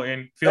people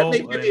and feel.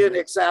 Let me give you an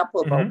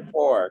example about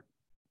war.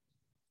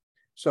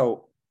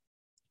 So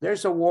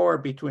there's a war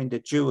between the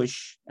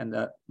Jewish and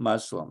the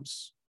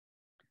Muslims.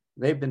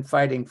 They've been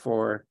fighting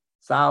for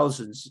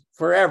thousands,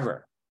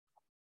 forever.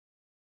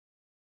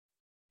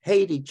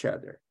 Hate each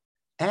other.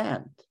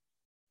 And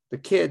the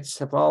kids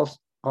have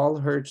all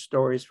heard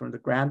stories from the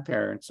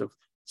grandparents of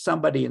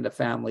somebody in the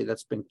family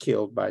that's been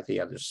killed by the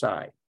other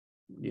side.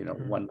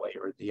 one way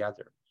or the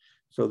other.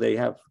 So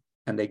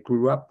they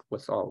grew up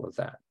with all of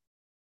that.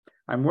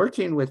 I'm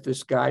working with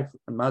this guy,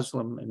 a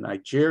Muslim in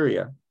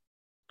Nigeria,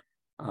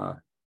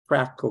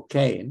 crack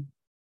cocaine,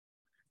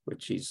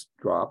 which he's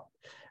dropped.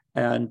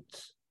 And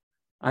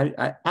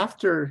I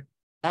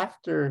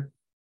after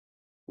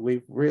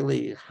we've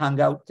really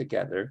hung out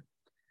together,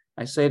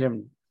 I say to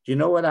him, do you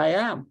know what I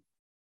am?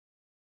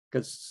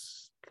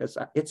 Because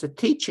it's a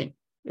teaching.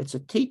 It's a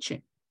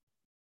teaching.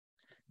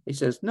 He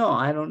says, no,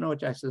 I don't know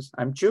what. I says,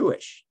 I'm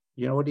Jewish.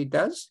 You know what he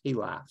does? He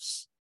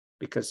laughs,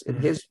 because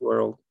in his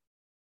world,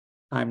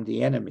 I'm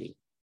the enemy.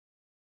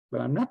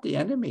 But I'm not the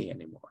enemy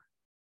anymore.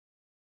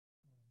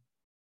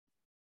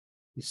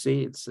 You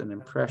see, it's an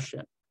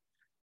impression.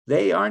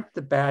 They aren't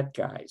the bad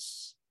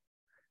guys.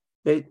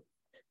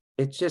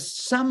 It's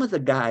just some of the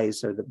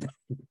guys are the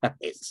bad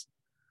guys.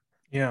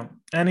 Yeah,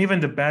 and even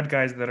the bad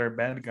guys that are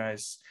bad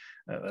guys.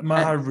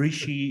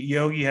 Maharishi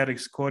Yogi had a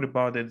quote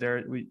about it there,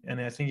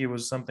 and I think it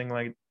was something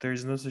like,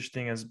 "There's no such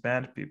thing as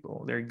bad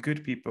people. They're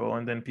good people,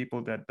 and then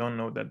people that don't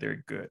know that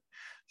they're good."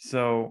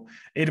 So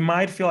it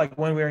might feel like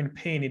when we're in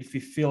pain, if we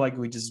feel like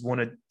we just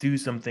want to do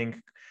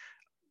something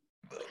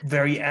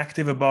very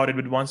active about it,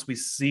 but once we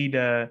see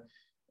the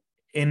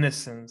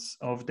innocence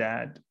of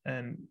that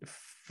and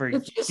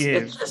forgive,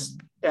 it's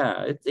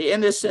the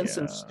innocence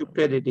and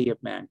stupidity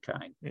of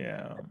mankind.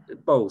 Yeah,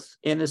 both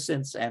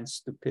innocence and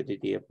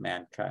stupidity of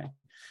mankind.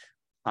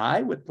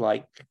 I would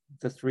like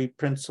the three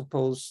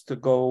principles to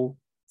go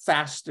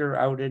faster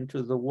out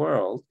into the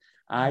world.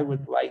 I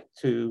would like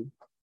to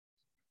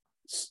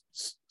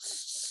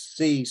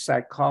see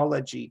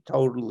psychology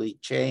totally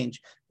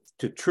change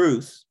to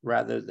truth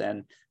rather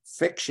than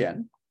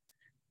fiction.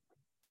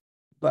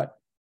 But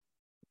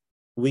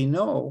we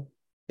know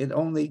it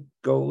only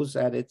goes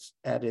at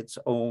its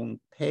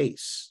own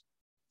pace.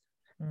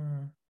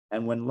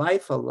 And when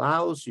life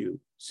allows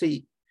you,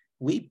 see,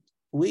 we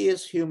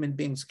as human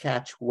beings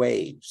catch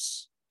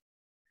waves.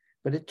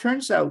 But it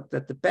turns out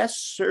that the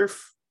best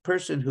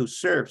person who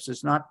surfs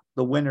is not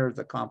the winner of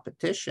the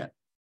competition.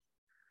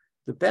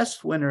 The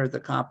best winner of the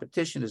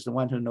competition is the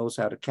one who knows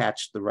how to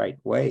catch the right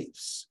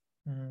waves.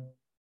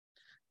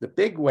 The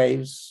big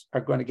waves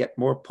are going to get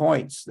more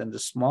points than the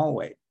small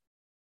wave.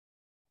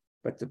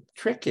 But the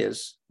trick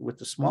is, with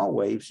the small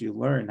waves, you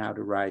learn how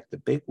to ride the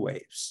big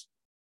waves.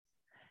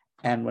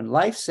 And when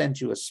life sends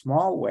you a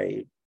small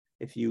wave,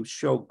 if you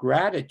show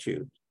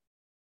gratitude,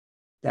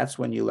 that's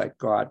when you let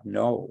God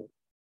know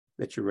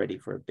that you're ready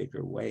for a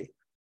bigger wave.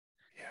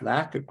 Yeah.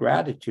 Lack of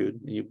gratitude,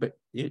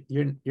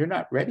 you're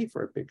not ready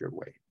for a bigger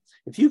wave.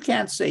 If you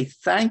can't say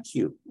thank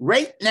you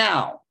right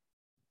now,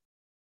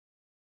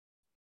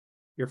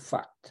 you're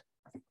fucked.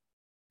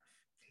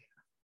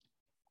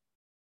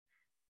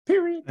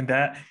 Period. And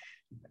that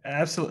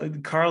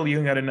absolutely, Carl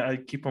Jung had, I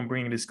keep on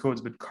bringing these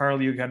quotes, but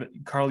Carl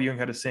Jung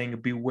had a saying,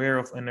 "Beware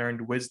of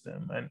unearned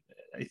wisdom," and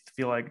I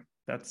feel like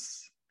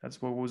that's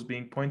what was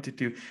being pointed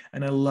to.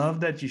 And I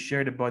love that you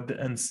shared about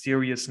the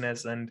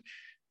unseriousness and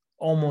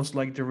almost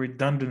like the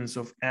redundance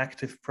of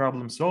active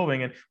problem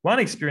solving. And one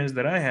experience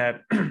that I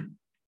had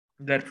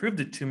that proved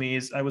it to me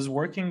is I was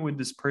working with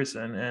this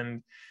person,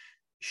 and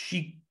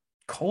she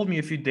called me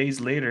a few days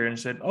later and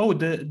said, "Oh,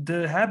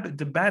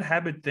 the bad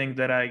habit thing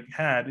that I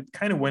had, it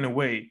kind of went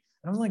away."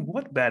 And I was like,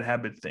 "What bad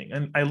habit thing?"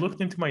 And I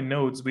looked into my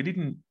notes. We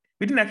didn't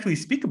actually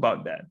speak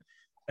about that.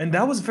 And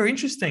that was very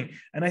interesting.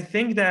 And I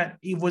think that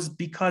it was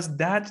because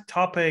that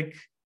topic,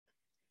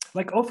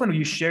 like often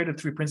you share the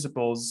three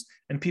principles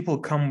and people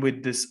come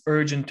with this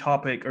urgent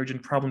topic,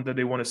 urgent problem that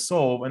they want to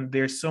solve. And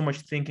there's so much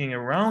thinking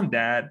around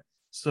that.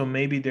 So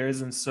maybe there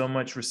isn't so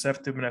much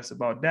receptiveness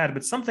about that,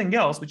 but something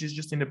else, which is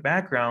just in the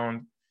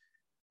background,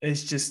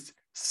 is just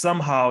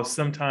somehow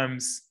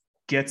sometimes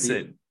gets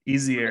it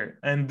easier.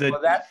 And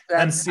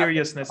the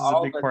seriousness is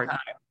a big part.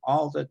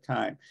 All the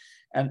time.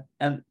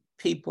 And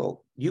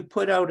people, you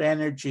put out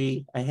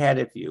energy ahead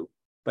of you,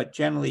 but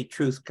generally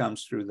truth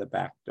comes through the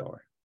back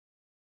door.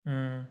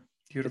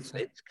 Beautiful.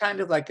 It's kind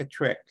of like a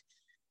trick.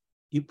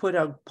 You put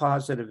out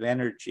positive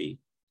energy,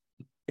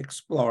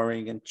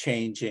 exploring and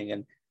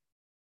changing,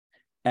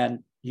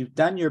 and you've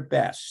done your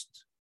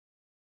best.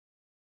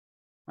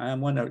 I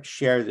want to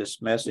share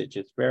this message.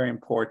 It's very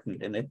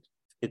important, and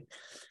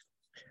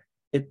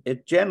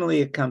it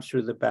generally comes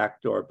through the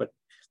back door, but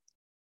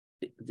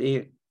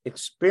the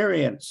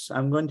experience,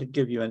 I'm going to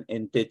give you an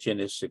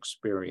indigenous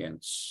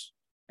experience,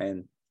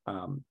 and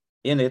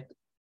in it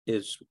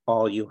is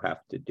all you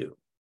have to do.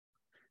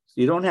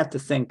 So you don't have to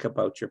think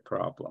about your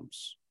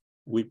problems.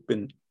 We've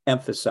been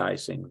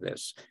emphasizing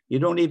this. You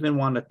don't even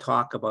want to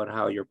talk about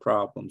how your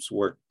problems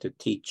work to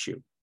teach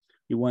you.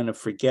 You want to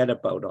forget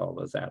about all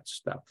of that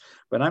stuff.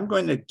 But I'm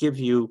going to give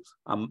you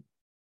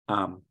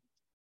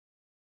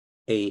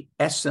a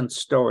essence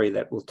story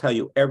that will tell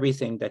you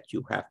everything that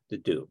you have to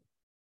do.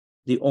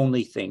 The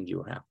only thing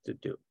you have to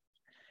do.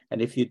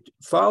 And if you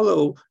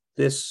follow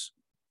this,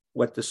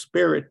 what the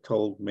Spirit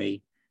told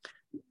me,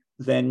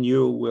 then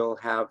you will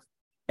have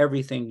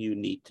everything you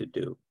need to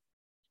do,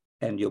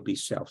 and you'll be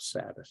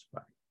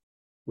self-satisfied,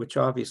 which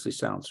obviously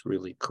sounds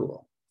really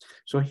cool.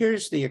 So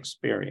here's the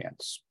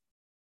experience.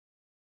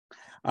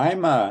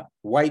 I'm a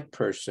white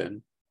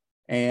person,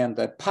 and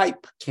the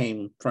pipe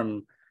came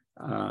from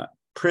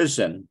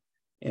prison,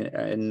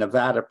 in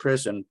Nevada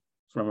prison,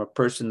 from a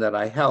person that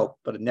I helped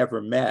but had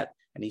never met.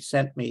 And he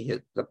sent me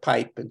the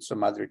pipe and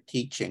some other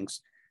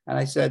teachings. And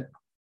I said,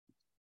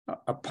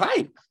 a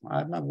pipe?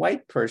 I'm a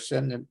white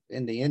person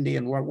in the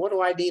Indian world. What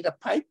do I need a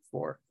pipe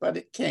for? But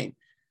it came.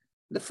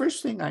 The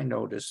first thing I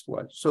noticed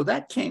was, so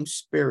that came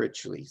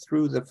spiritually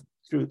through,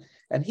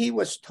 and he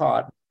was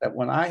taught that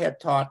when I had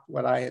taught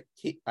what I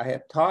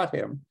had taught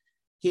him,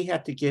 he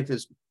had to give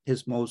his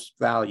most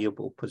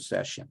valuable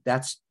possession.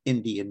 That's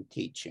Indian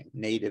teaching,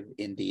 native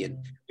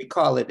Indian. We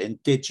call it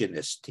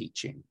indigenous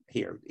teaching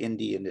here.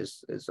 Indian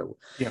is a,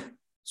 yeah.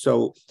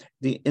 So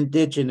the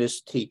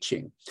indigenous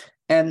teaching.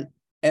 And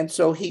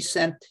so he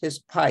sent his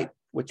pipe,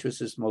 which was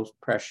his most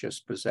precious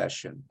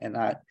possession. And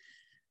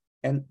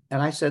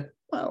I said,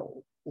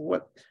 well,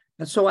 what?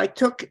 And so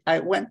I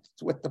went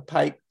with the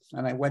pipe,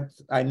 and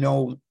I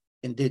know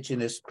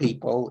indigenous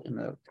people,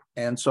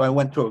 and so I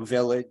went to a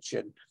village,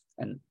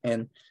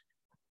 and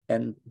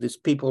these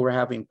people were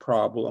having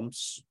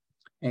problems.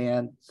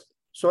 And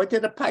so I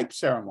did a pipe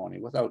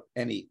ceremony without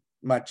any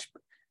much,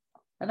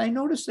 and I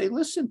noticed they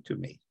listened to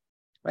me.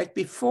 Like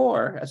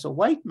before, as a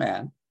white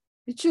man,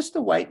 it's just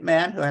a white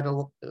man who had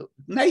a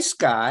nice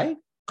guy,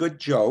 good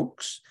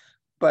jokes,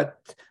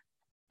 but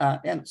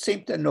and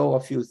seemed to know a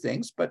few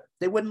things, but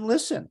they wouldn't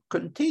listen,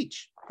 couldn't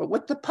teach. But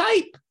with the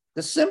pipe,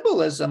 the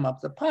symbolism of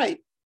the pipe,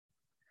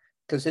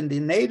 because in the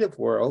native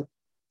world,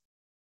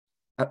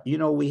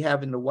 we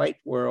have in the white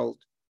world,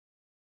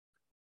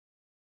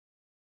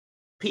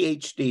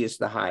 PhD is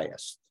the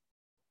highest.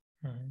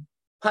 Mm-hmm.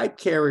 Pipe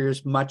carrier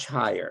is much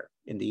higher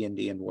in the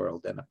Indian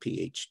world than a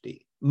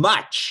PhD,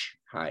 much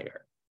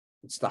higher.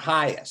 It's the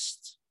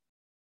highest.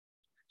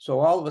 So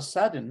all of a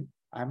sudden,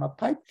 I'm a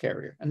pipe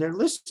carrier, and they're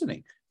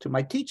listening to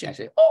my teaching. I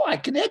say, oh, I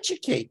can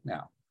educate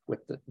now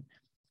with the.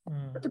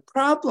 But the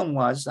problem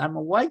was, I'm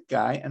a white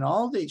guy, and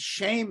all these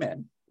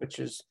shaman,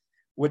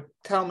 would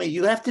tell me,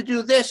 you have to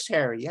do this,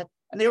 Harry.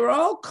 And they were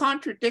all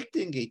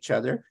contradicting each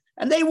other,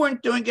 and they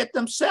weren't doing it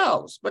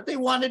themselves, but they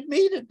wanted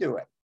me to do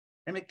it.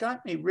 And it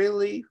got me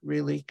really,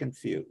 really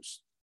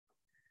confused.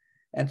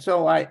 And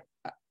so I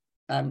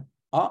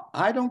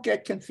don't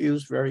get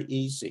confused very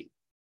easy.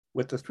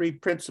 With the three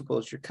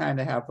principles, you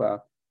kind of have a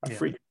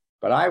free,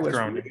 but I was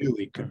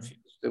really confused.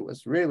 Mm-hmm. It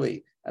was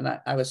really, and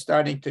I was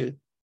starting to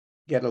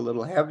get a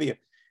little heavier.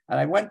 And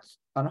I went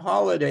on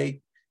holiday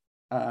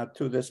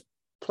to this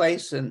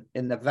place in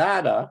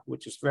Nevada,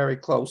 which is very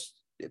close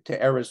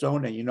to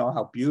Arizona. You know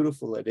how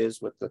beautiful it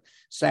is with the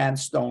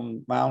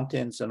sandstone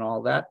mountains and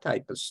all that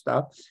type of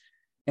stuff.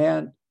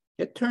 And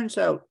it turns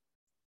out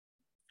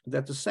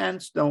that the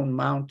sandstone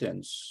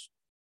mountains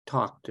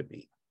talk to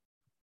me.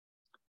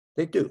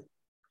 They do.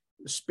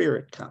 The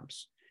spirit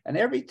comes. And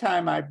every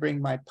time I bring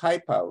my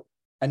pipe out,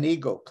 an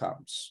eagle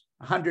comes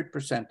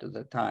 100% of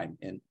the time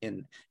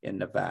in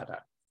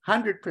Nevada,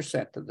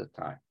 100% of the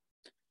time.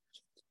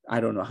 I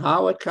don't know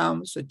how it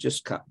comes, it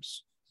just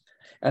comes.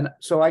 And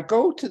so I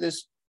go to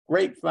this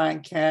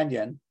Grapevine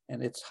Canyon,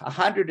 and it's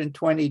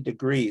 120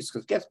 degrees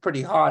because it gets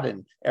pretty hot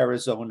in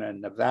Arizona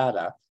and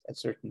Nevada at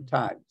certain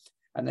times.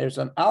 And there's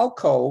an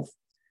alcove,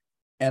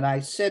 and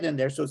I sit in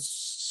there, so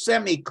it's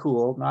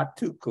semi-cool, not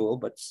too cool,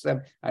 but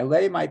I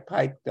lay my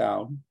pipe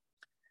down.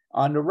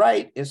 On the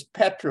right is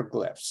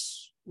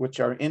petroglyphs, which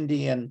are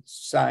Indian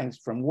signs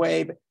from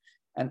way,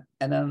 and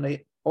then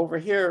over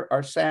here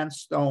are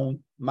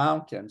sandstone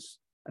mountains,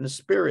 and the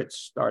spirit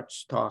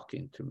starts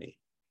talking to me.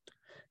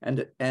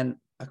 And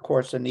of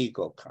course, an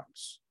eagle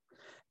comes.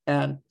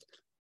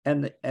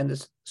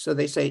 So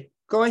they say,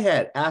 go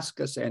ahead,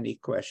 ask us any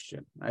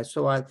question.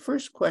 So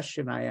first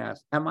question I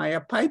asked, am I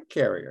a pipe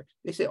carrier?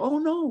 They say, oh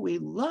no, we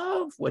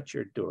love what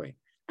you're doing.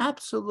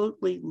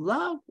 Absolutely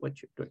love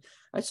what you're doing.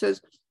 I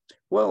says,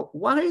 well,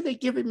 why are they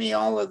giving me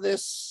all of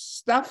this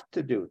stuff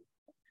to do?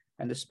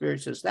 And the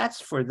spirit says, that's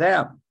for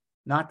them,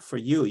 not for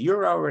you.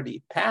 You're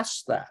already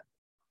past that.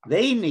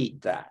 They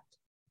need that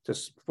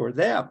for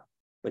them,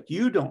 but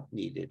you don't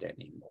need it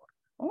anymore.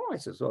 Oh, I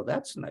says, oh,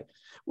 that's nice.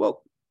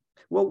 Well,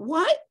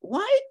 why,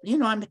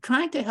 I'm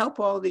trying to help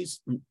all these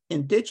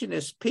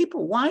indigenous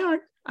people. Why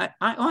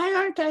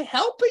aren't I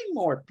helping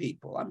more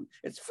people?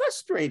 It's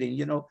frustrating,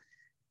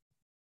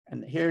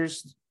 And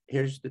here's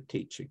the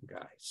teaching,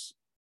 guys.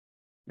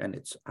 And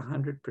it's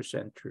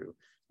 100% true.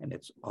 And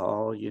it's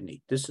all you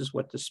need. This is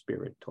what the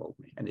spirit told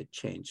me, and it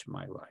changed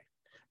my life.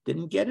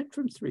 Didn't get it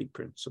from three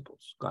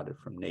principles, got it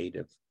from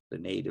the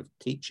native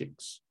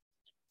teachings.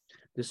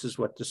 This is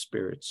what the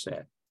spirit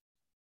said.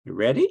 You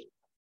ready?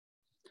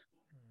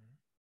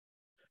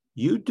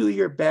 You do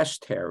your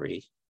best,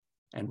 Harry,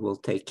 and we'll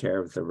take care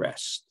of the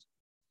rest.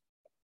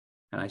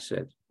 And I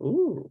said,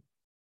 ooh,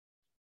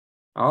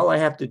 all I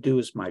have to do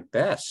is my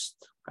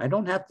best. I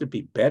don't have to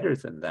be better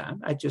than that.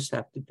 I just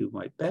have to do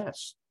my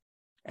best,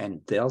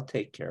 and they'll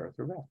take care of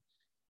the rest.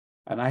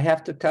 And I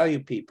have to tell you,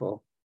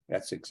 people,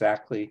 that's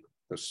exactly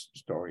the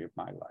story of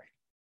my life.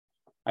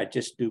 I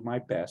just do my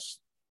best,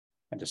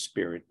 and the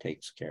Spirit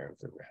takes care of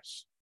the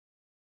rest.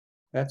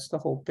 That's the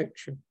whole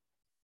picture.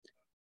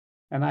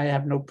 And I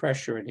have no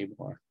pressure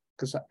anymore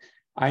because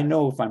I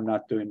know if I'm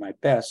not doing my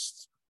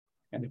best,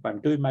 and if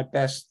I'm doing my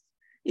best,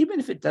 even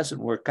if it doesn't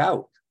work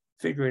out,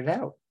 figure it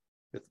out.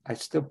 I'm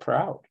still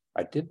proud.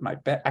 I did my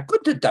best. I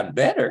could have done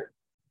better.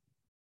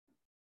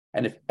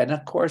 And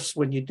of course,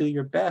 when you do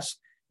your best,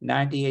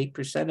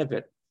 98% of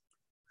it,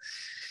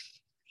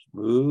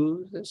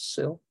 smooth as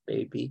silk,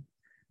 baby.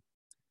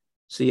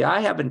 See,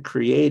 I haven't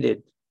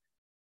created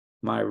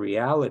my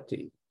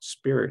reality.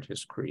 Spirit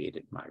has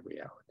created my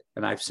reality.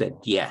 And I've said,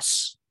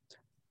 yes,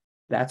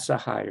 that's a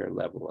higher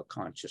level of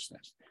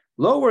consciousness.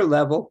 Lower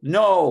level,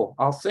 no,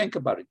 I'll think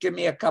about it. Give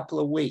me a couple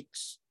of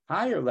weeks.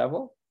 Higher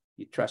level,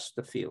 you trust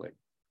the feeling.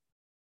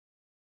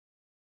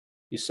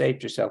 You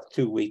saved yourself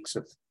 2 weeks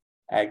of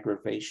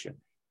aggravation.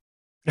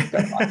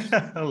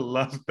 I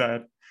love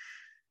that.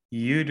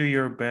 You do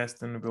your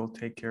best and we'll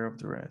take care of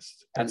the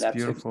rest. That's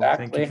beautiful.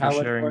 Exactly Thank you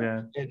for sharing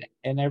that.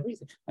 And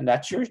everything. And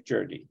that's your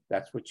journey.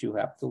 That's what you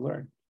have to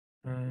learn.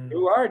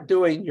 You are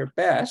doing your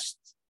best,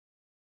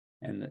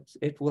 and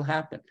it will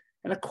happen.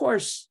 And of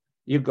course,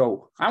 you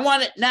go, I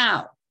want it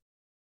now.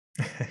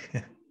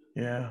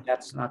 Yeah. But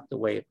that's not the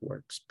way it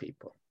works,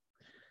 people.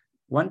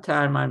 One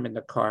time I'm in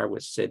the car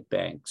with Sid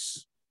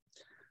Banks.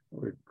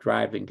 We're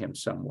driving him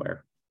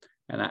somewhere.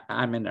 And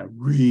I'm in a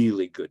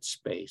really good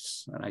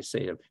space. And I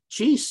say to him,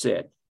 gee,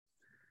 Sid,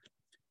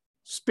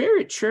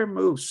 Spirit sure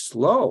moves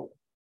slow.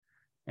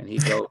 And he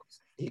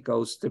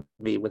goes to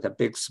me with a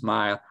big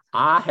smile.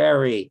 Ah,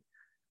 Harry,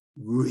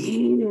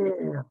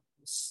 real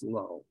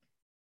slow.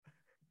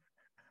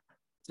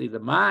 See, the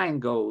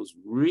mind goes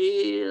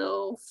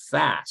real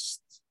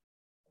fast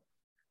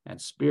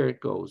and Spirit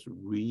goes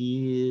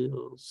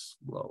real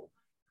slow,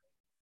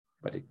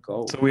 but it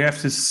goes. So we have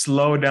to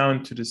slow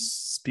down to the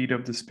speed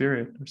of the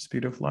Spirit or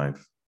speed of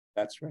life.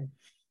 That's right.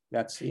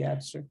 That's the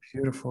answer.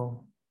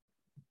 Beautiful.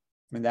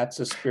 And that's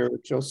a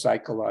spiritual,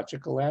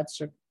 psychological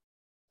answer.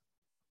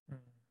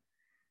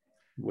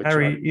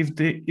 Harry,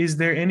 is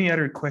there any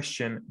other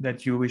question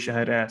that you wish I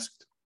had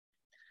asked?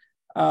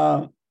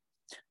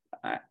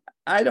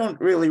 I don't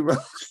really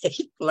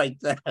relate like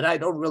that. I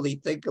don't really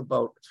think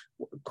about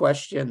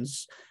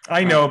questions.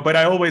 I know, but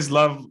I always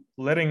love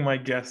letting my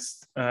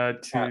guests I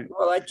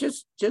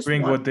just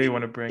bring want what they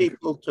want to bring.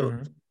 People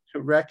to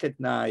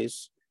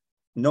recognize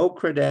no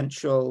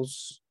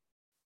credentials,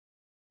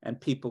 and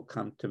people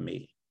come to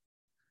me,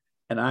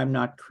 and I'm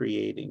not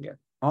creating it.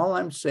 All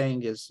I'm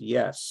saying is,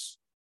 yes,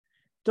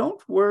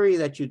 don't worry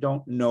that you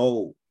don't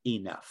know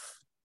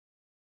enough.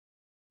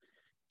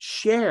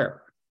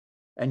 Share.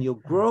 And you'll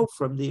grow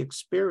from the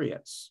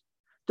experience.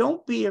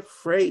 Don't be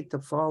afraid to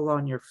fall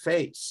on your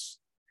face.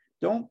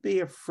 Don't be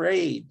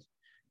afraid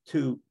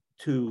to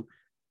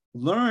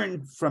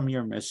learn from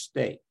your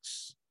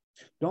mistakes.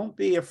 Don't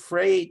be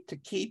afraid to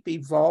keep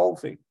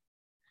evolving.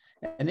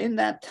 And in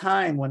that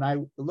time when I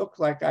looked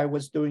like I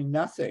was doing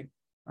nothing,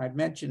 I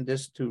mentioned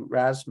this to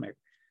Razmik,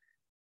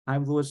 I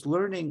was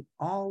learning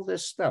all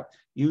this stuff.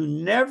 You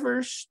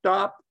never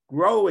stop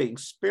growing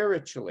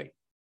spiritually.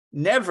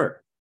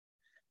 Never.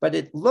 But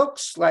it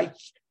looks like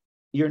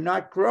you're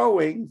not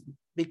growing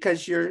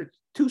because you're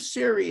too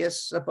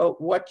serious about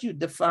what you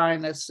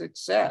define as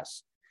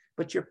success.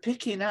 But you're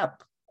picking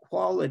up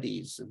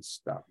qualities and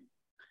stuff.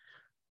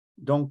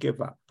 Don't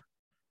give up.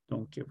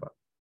 Don't give up.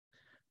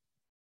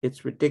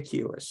 It's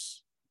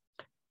ridiculous.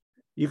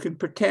 You can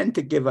pretend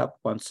to give up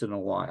once in a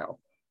while,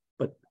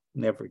 but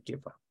never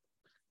give up.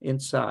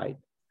 Inside.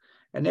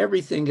 And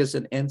everything is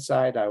an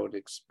inside-out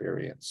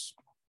experience.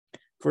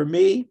 For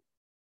me,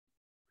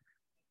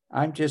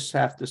 I just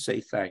have to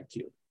say thank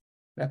you.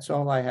 That's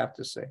all I have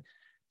to say.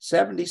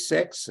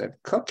 76 and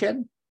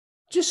cooking,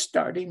 just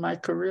starting my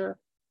career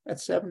at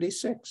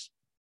 76.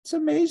 It's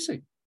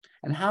amazing.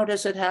 And how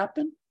does it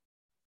happen?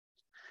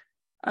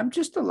 I'm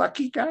just a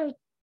lucky guy.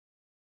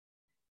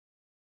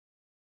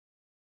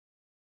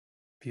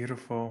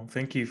 Beautiful.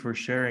 Thank you for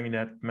sharing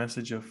that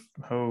message of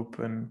hope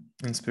and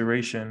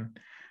inspiration.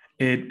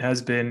 It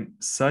has been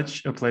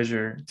such a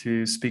pleasure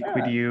to speak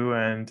with you,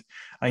 and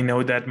I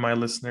know that my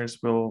listeners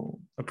will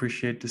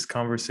appreciate this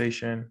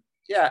conversation.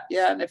 Yeah.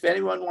 And if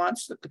anyone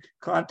wants to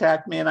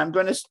contact me, and I'm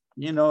going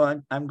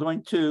to, I'm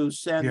going to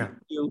send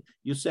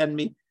you send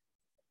me,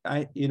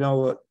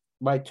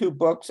 my 2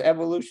 books,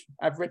 Evolution.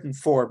 I've written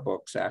 4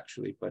 books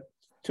actually, but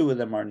 2 of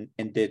them are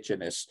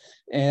indigenous,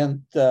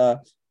 and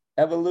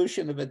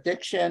Evolution of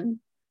Addiction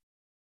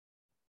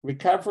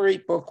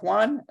Recovery, Book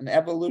 1, and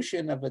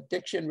Evolution of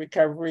Addiction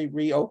Recovery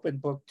Reopened,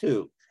 Book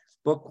 2.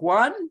 Book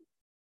 1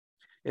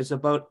 is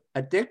about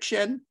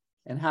addiction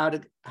and how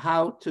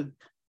to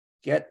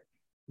get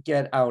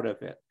out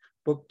of it.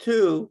 Book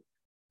 2,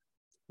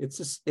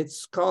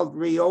 it's called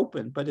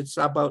Reopen, but it's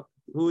about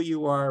who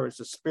you are as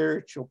a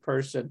spiritual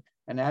person.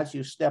 And as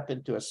you step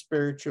into a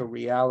spiritual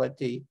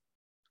reality,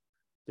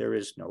 there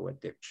is no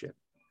addiction.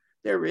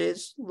 There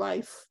is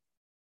life,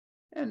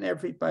 and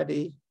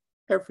everybody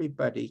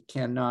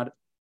cannot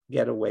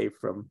get away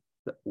from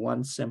the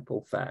one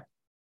simple fact.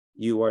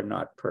 You are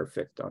not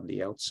perfect on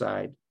the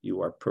outside.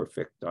 You are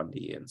perfect on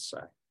the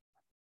inside.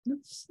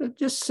 It's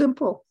just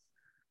simple.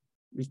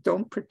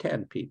 Don't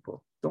pretend,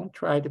 people. Don't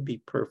try to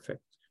be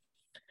perfect.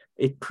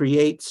 It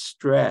creates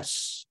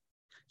stress.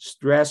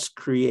 Stress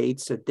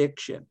creates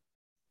addiction,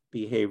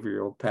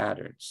 behavioral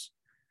patterns.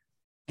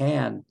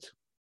 And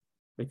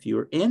if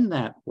you're in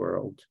that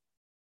world,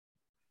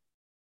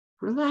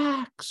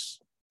 relax.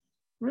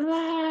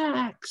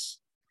 Relax.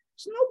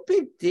 It's no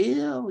big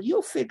deal.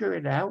 You'll figure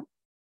it out.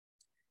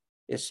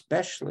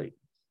 Especially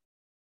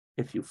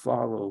if you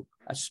follow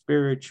a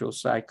spiritual,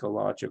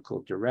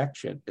 psychological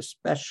direction,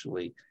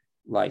 especially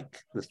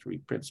like the 3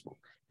 principles.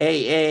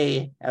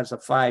 AA has a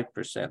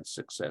 5%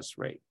 success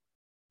rate.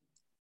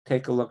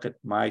 Take a look at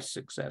my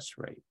success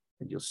rate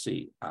and you'll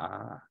see,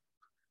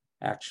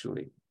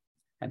 actually,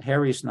 and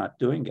Harry's not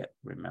doing it,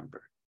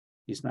 remember.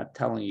 He's not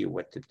telling you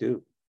what to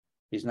do.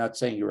 He's not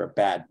saying you're a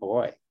bad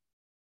boy.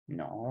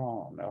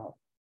 No.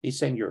 He's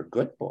saying you're a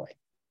good boy.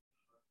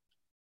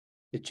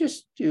 It's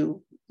just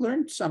you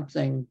learned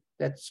something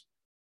that's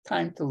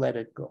time to let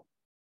it go.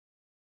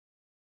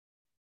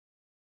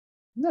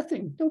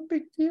 Nothing, no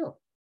big deal.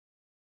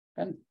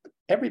 And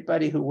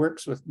everybody who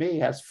works with me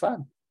has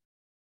fun.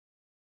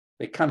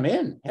 They come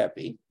in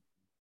heavy.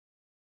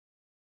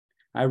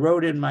 I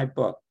wrote in my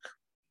book,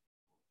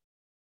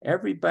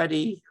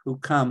 everybody who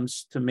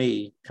comes to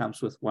me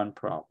comes with one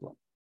problem.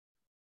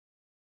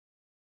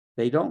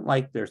 They don't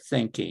like their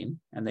thinking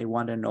and they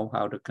want to know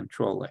how to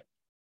control it.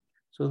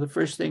 So the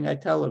first thing I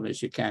tell them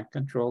is you can't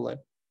control it.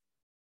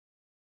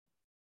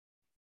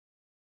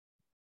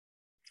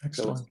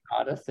 Excellent. So it's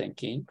not a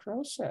thinking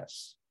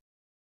process.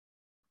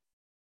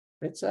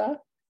 It's a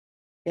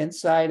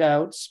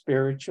inside-out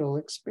spiritual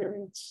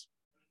experience,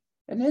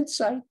 an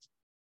insight,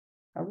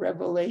 a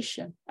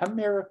revelation, a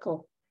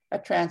miracle, a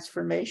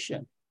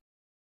transformation.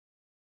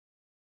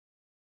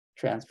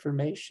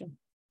 Transformation,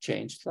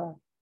 change thought,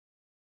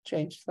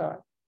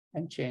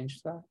 and change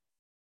thought.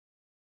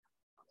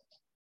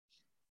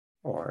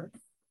 Or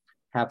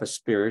have a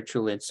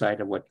spiritual insight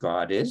of what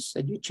God is,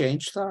 and you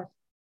change thought.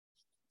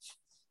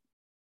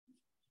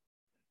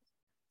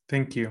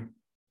 Thank you.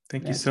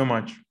 Thank you so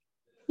much.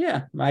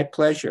 Yeah, my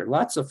pleasure.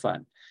 Lots of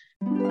fun.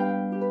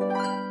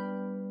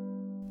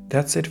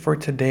 That's it for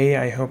today.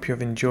 I hope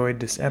you've enjoyed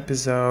this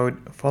episode.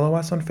 Follow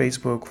us on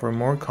Facebook for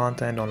more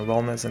content on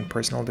wellness and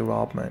personal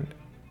development.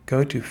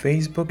 Go to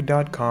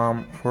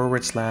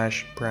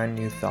facebook.com/brand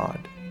new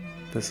thought.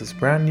 This is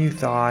Brand New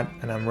Thought,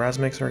 and I'm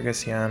Razmik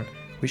Sargsyan,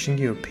 wishing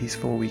you a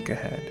peaceful week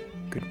ahead.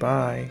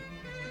 Goodbye.